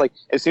 It's just like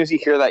as soon as you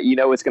hear that, you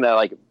know it's gonna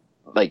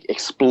like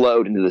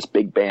explode into this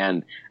big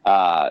band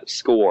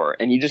score,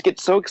 and you just get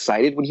so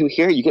excited when you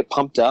hear it. You get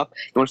pumped up.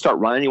 You want to start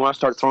running. You want to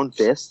start throwing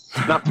fists.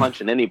 Not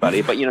punching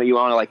anybody, but you know you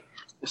want to like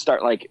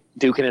start like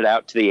duking it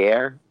out to the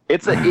air.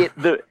 It's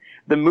the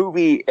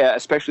movie,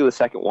 especially the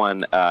second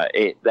one.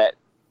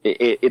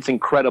 It's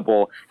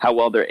incredible how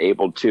well they're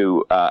able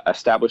to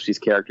establish these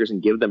characters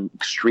and give them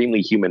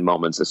extremely human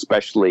moments,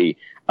 especially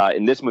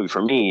in this movie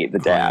for me, the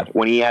dad,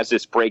 when he has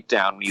this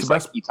breakdown. When he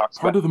talks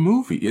part of the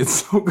movie.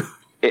 It's so good.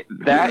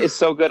 That is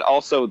so good.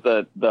 Also,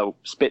 the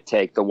spit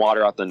take, the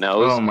water out the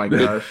nose. Oh my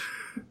gosh.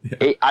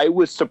 I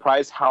was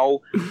surprised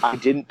how I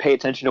didn't pay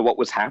attention to what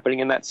was happening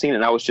in that scene,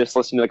 and I was just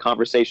listening to the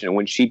conversation. And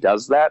when she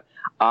does that,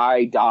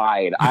 I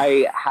died.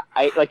 I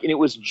like, and it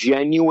was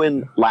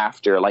genuine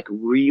laughter, like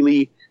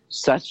really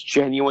such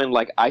genuine.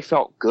 Like I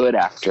felt good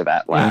after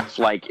that laugh.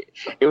 Like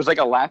it was like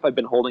a laugh I've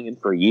been holding in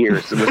for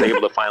years and was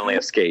able to finally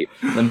escape.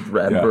 And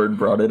Radbird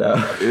brought it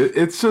out.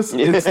 It's just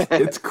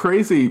it's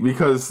crazy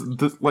because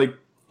like.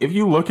 If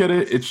you look at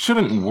it, it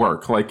shouldn't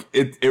work. Like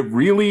it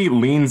really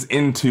leans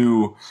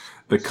into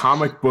the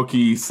comic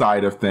booky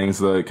side of things,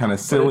 the kind of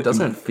silly. But it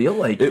doesn't feel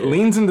like it. It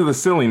leans into the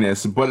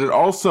silliness, but it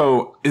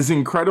also is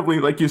incredibly,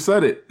 like you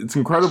said, it's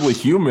incredibly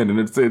human, and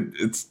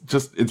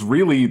it's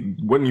really,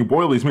 when you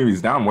boil these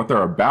movies down, what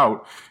they're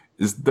about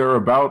is they're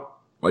about,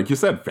 like you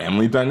said,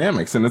 family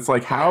dynamics, and it's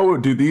like, how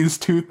do these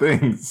two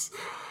things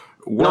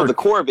work? No, the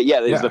core of it,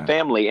 is the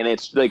family, and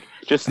it's like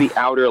just the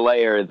outer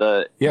layer.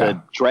 The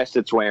dress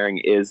it's wearing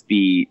is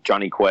the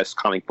Johnny Quest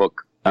comic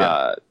book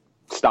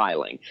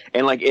styling,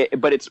 and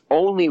but it's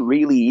only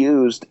really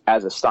used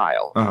as a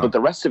style. But the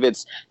rest of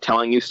it's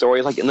telling you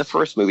stories, like in the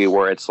first movie,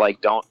 where it's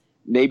like don't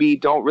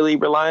really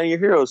rely on your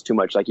heroes too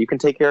much. Like you can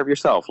take care of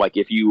yourself. Like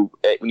when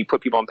you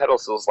put people on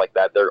pedestals like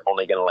that, they're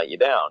only going to let you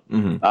down.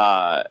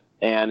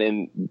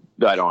 And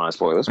I don't want to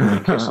spoil this movie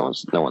in case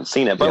no one's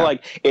seen it, but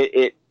like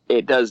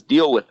it does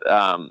deal with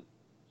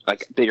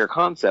like bigger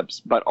concepts,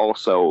 but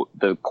also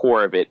the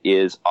core of it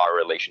is our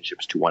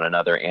relationships to one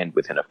another and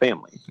within a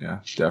family. Yeah,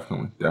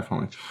 definitely.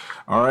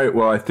 All right,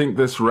 well, I think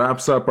this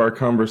wraps up our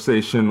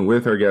conversation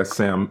with our guest,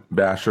 Sam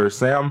Basher.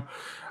 Sam,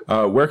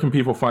 where can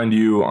people find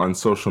you on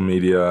social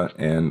media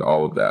and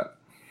all of that?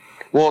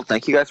 Well,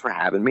 thank you guys for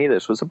having me.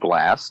 This was a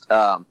blast.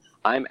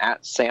 I'm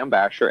at Sam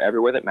Basher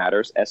everywhere that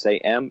matters,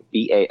 SAMBASHOR.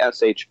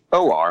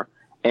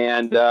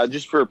 And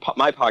just for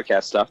my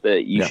podcast stuff,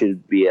 that you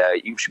should be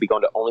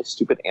going to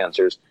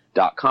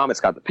onlystupidanswers.com. It's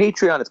got the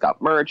Patreon, it's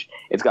got merch,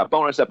 it's got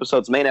bonus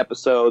episodes, main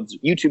episodes,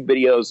 YouTube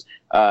videos.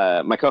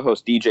 My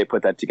co-host DJ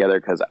put that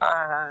together because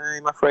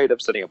I'm afraid of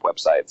setting up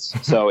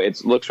websites. So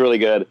it looks really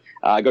good.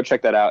 Go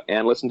check that out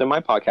and listen to my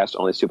podcast,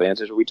 Only Stupid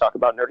Answers, where we talk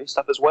about nerdy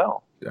stuff as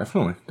well.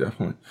 Definitely.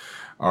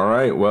 All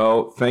right.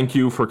 Well, thank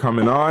you for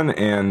coming on,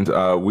 and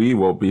we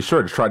will be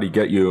sure to try to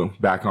get you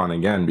back on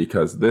again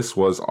because this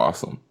was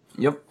awesome.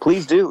 Yep.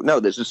 Please do.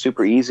 No, this is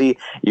super easy.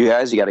 You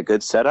guys, you got a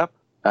good setup.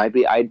 I'd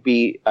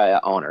be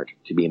honored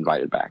to be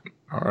invited back.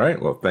 All right.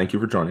 Well, thank you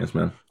for joining us,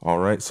 man. All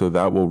right. So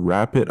that will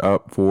wrap it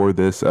up for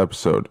this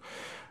episode.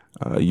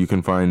 You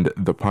can find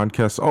the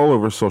podcast all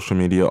over social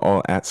media,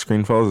 all at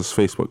Screenfellas. It's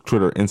Facebook,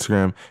 Twitter,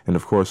 Instagram, and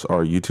of course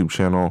our YouTube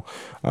channel.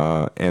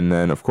 And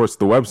then of course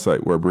the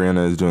website where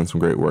Brianna is doing some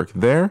great work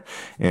there.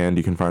 And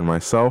you can find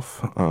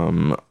myself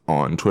on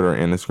Twitter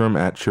and Instagram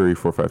at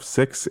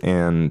Cheery456,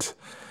 and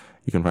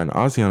you can find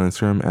Ozzy on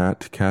Instagram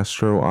at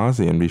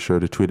CastroOzzy, and be sure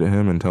to tweet at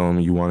him and tell him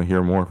you want to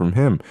hear more from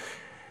him.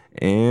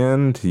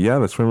 And yeah,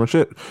 that's pretty much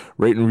it.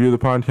 Rate and review the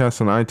podcast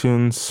on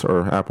iTunes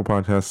or Apple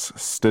Podcasts,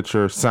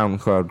 Stitcher,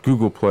 SoundCloud,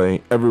 Google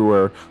Play,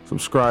 everywhere.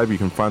 Subscribe. You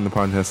can find the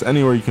podcast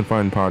anywhere you can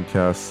find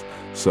podcasts.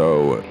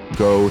 So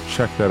go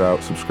check that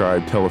out.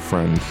 Subscribe. Tell a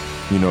friend.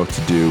 You know what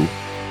to do.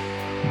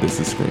 This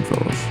is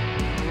Screenfellas.